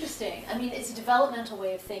so interesting. It's a developmental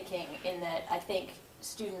way of thinking in that I think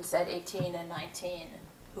students at 18 and 19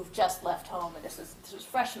 who've just left home, and this was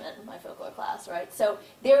freshmen in my folklore class, right? So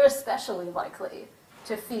they're especially likely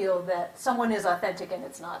to feel that someone is authentic and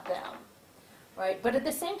it's not them, right? But at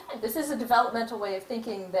the same time, this is a developmental way of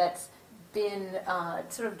thinking that's been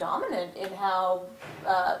sort of dominant in how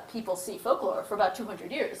people see folklore for about 200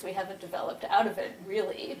 years. We haven't developed out of it,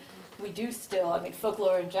 really. We do still,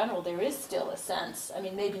 folklore in general, there is still a sense,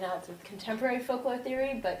 maybe not sort of contemporary folklore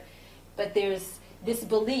theory, but there's this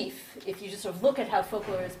belief, if you just sort of look at how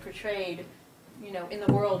folklore is portrayed, in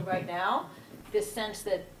the world right now, this sense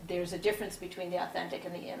that there's a difference between the authentic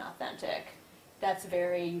and the inauthentic, that's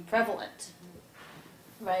very prevalent,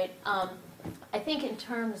 right? I think in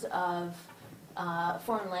terms of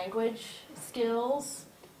foreign language skills,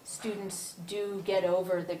 students do get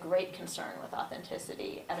over the great concern with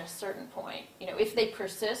authenticity at a certain point. You know, if they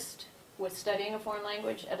persist with studying a foreign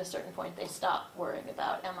language, at a certain point they stop worrying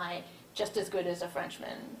about, am I just as good as a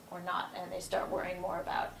Frenchman or not? And they start worrying more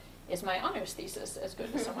about, is my honors thesis as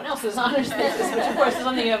good as someone else's honors thesis? Which, of course, is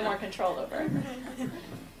something you have more control over.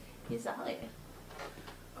 Exactly.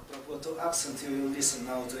 Apropos to accent, you will listen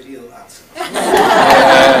now to real accent.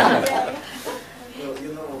 Well,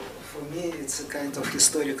 you know, for me it's a kind of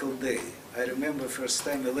historical day. I remember first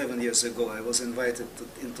time 11 years ago, I was invited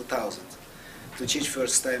in 2000 to teach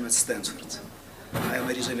first time at Stanford. I am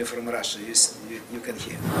originally from Russia, you can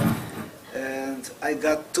hear. And I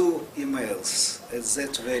got 2 emails at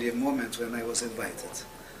that very moment when I was invited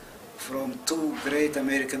from 2 great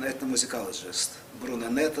American ethnomusicologists, Bruno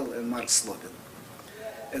Nettel and Mark Slobin.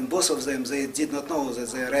 And both of them, they did not know that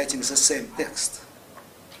they are writing the same text.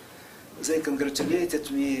 They congratulated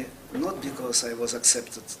me not because I was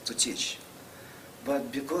accepted to teach, but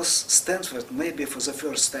because Stanford, maybe for the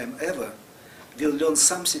first time ever, will learn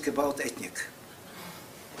something about ethnic.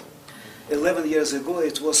 11 years ago,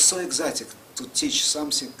 it was so exotic to teach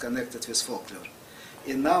something connected with folklore.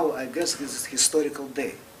 And now, I guess it's a historical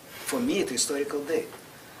day. For me, it's a historical day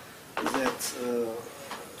that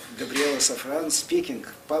Gabriella Safran speaking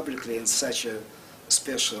publicly in such a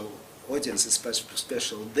special audience, a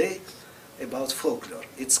special day about folklore.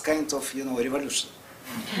 It's kind of, you know, revolution.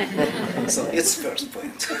 So it's first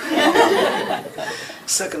point.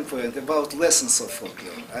 Second point, about lessons of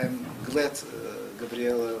folklore. I'm glad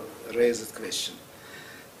Gabriella raised that question.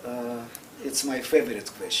 It's my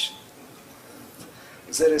favorite question.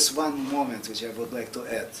 There is one moment which I would like to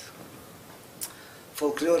add.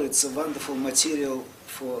 Folklore is a wonderful material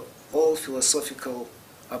for all philosophical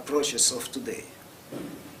approaches of today.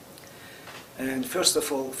 And first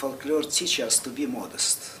of all, folklore teaches us to be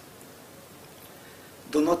modest.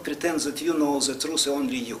 Do not pretend that you know the truth,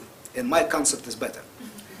 only you. And my concept is better.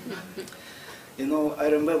 You know, I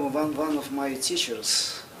remember one of my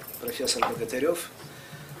teachers, Professor Bogotaryov,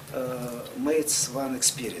 made one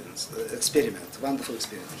experiment, wonderful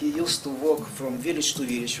experiment. He used to walk from village to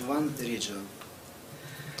village, one region,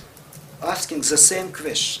 asking the same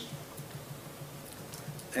question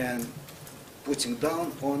and putting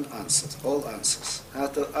down all answers.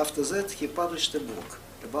 After that, he published a book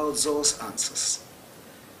about those answers.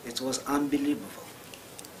 It was unbelievable.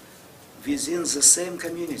 Within the same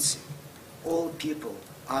community, all people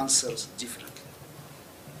answered differently.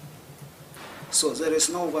 So there is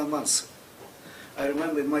no one answer. I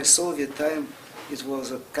remember in my Soviet time, it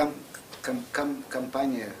was a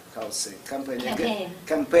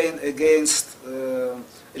campaign against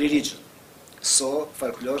religion. So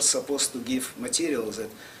folklore is supposed to give material that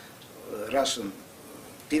Russian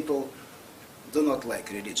people do not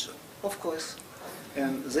like religion, of course.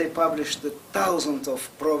 And they published thousands of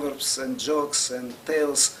proverbs and jokes and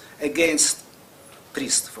tales against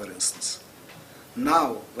priests, for instance.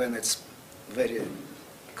 Now, when it's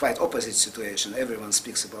quite opposite situation, everyone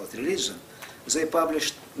speaks about religion, they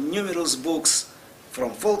published numerous books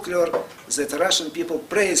from folklore that Russian people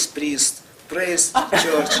praise priests, praise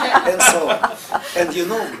church, and so on. And you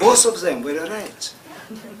know, both of them were right.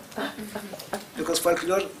 Because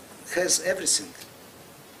folklore has everything.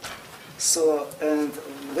 So, and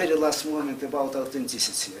very last moment about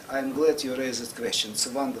authenticity. I'm glad you raised this question. It's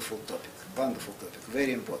a wonderful topic,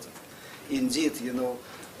 very important. Indeed, you know,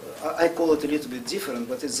 I call it a little bit different,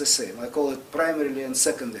 but it's the same. I call it primarily and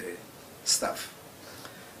secondary stuff.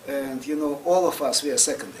 And you know, all of us, we are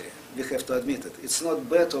secondary. We have to admit it. It's not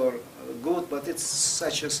bad or good, but it's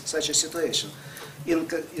such a situation.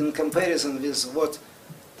 In comparison with what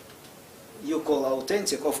you call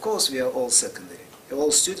authentic, of course we are all secondary.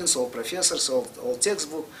 All students, all professors, all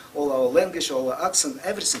textbook, all our language, all our accent,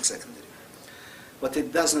 everything secondary. But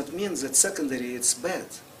it does not mean that secondary is bad.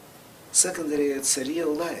 Secondary, it's a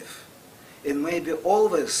real life. And maybe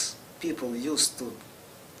always people used to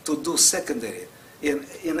do secondary.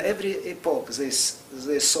 In every epoch, they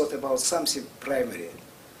thought about something primary.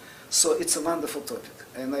 So it's a wonderful topic.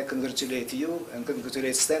 And I congratulate you and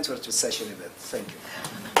congratulate Stanford with such an event. Thank you.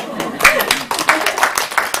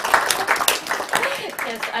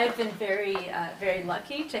 Yes, I've been very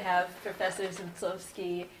lucky to have Professor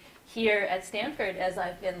Zemtsovsky here at Stanford as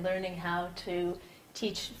I've been learning how to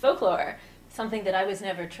teach folklore, something that I was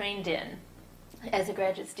never trained in as a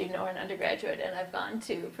graduate student or an undergraduate. And I've gone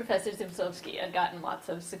to Professor Zemtsovsky and gotten lots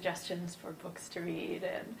of suggestions for books to read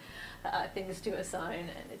and things to assign,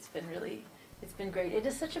 and it's been great. It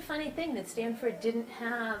is such a funny thing that Stanford didn't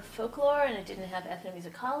have folklore and it didn't have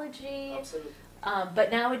ethnomusicology. Absolutely.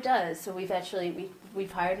 But now it does. So we've actually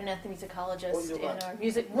we've hired an ethnomusicologist in our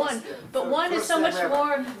music one, but one is so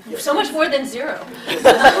much more than zero.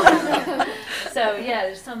 So yeah,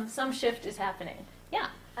 there's some shift is happening. Yeah.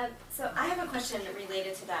 So I have a question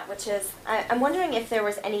related to that, which is I'm wondering if there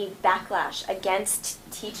was any backlash against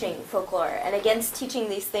teaching folklore and against teaching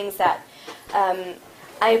these things that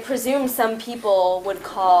I presume some people would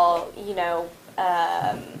call, you know,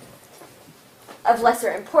 of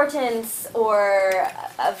lesser importance or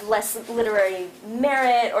of less literary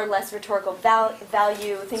merit or less rhetorical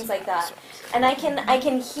value, things like that. And I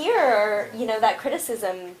can hear, you know, that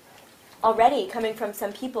criticism already coming from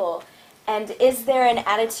some people. And is there an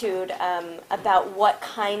attitude about what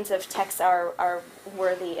kinds of texts are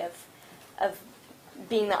worthy of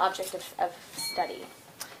being the object of study?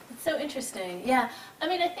 It's so interesting. Yeah. I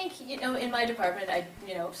mean, I think, you know, in my department,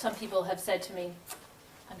 some people have said to me,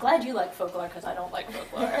 I'm glad you like folklore because I don't like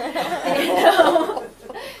folklore. You know?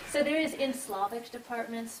 So there is, in Slavic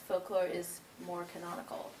departments, folklore is more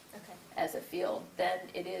canonical as a field than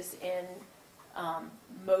it is in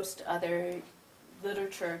most other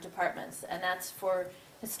literature departments, and that's for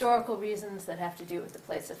historical reasons that have to do with the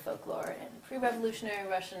place of folklore in pre-revolutionary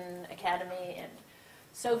Russian academy and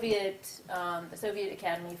the Soviet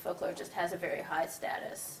academy. Folklore just has a very high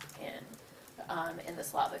status in the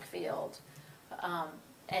Slavic field,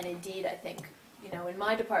 and indeed, I think, you know, in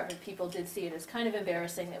my department, people did see it as kind of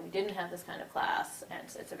embarrassing that we didn't have this kind of class, and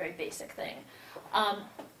it's a very basic thing.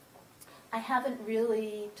 I haven't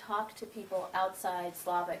really talked to people outside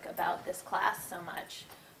Slavic about this class so much,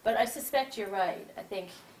 but I suspect you're right. I think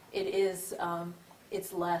it is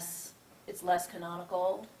it's less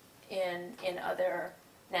canonical in other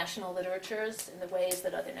national literatures in the ways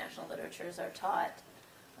that other national literatures are taught.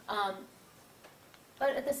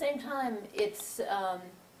 But at the same time, it's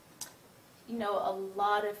you know, a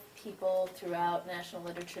lot of people throughout national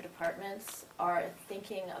literature departments are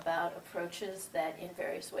thinking about approaches that in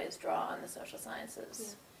various ways draw on the social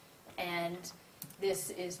sciences. Yeah. And this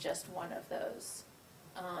is just one of those.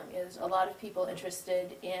 There's a lot of people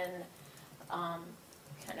interested in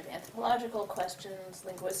kind of anthropological questions,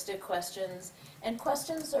 linguistic questions, and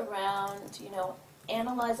questions around, you know,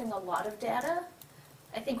 analyzing a lot of data.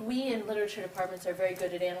 I think we in literature departments are very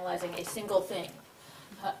good at analyzing a single thing.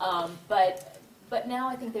 But now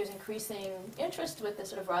I think there's increasing interest with the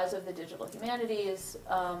sort of rise of the digital humanities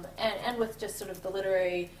and with just sort of the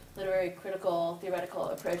literary critical, theoretical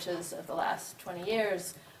approaches of the last 20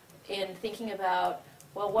 years in thinking about,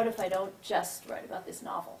 well, what if I don't just write about this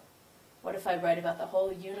novel? What if I write about the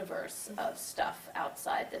whole universe of stuff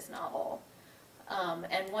outside this novel?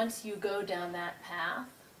 And once you go down that path,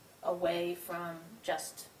 away from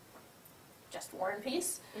just War and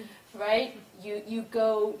Peace, right?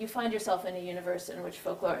 You find yourself in a universe in which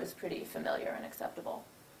folklore is pretty familiar and acceptable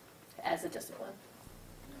as a discipline.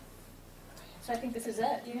 So I think this is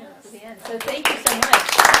it, to the end. So thank you so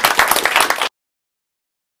much.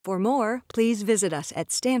 For more, please visit us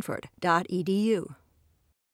at stanford.edu.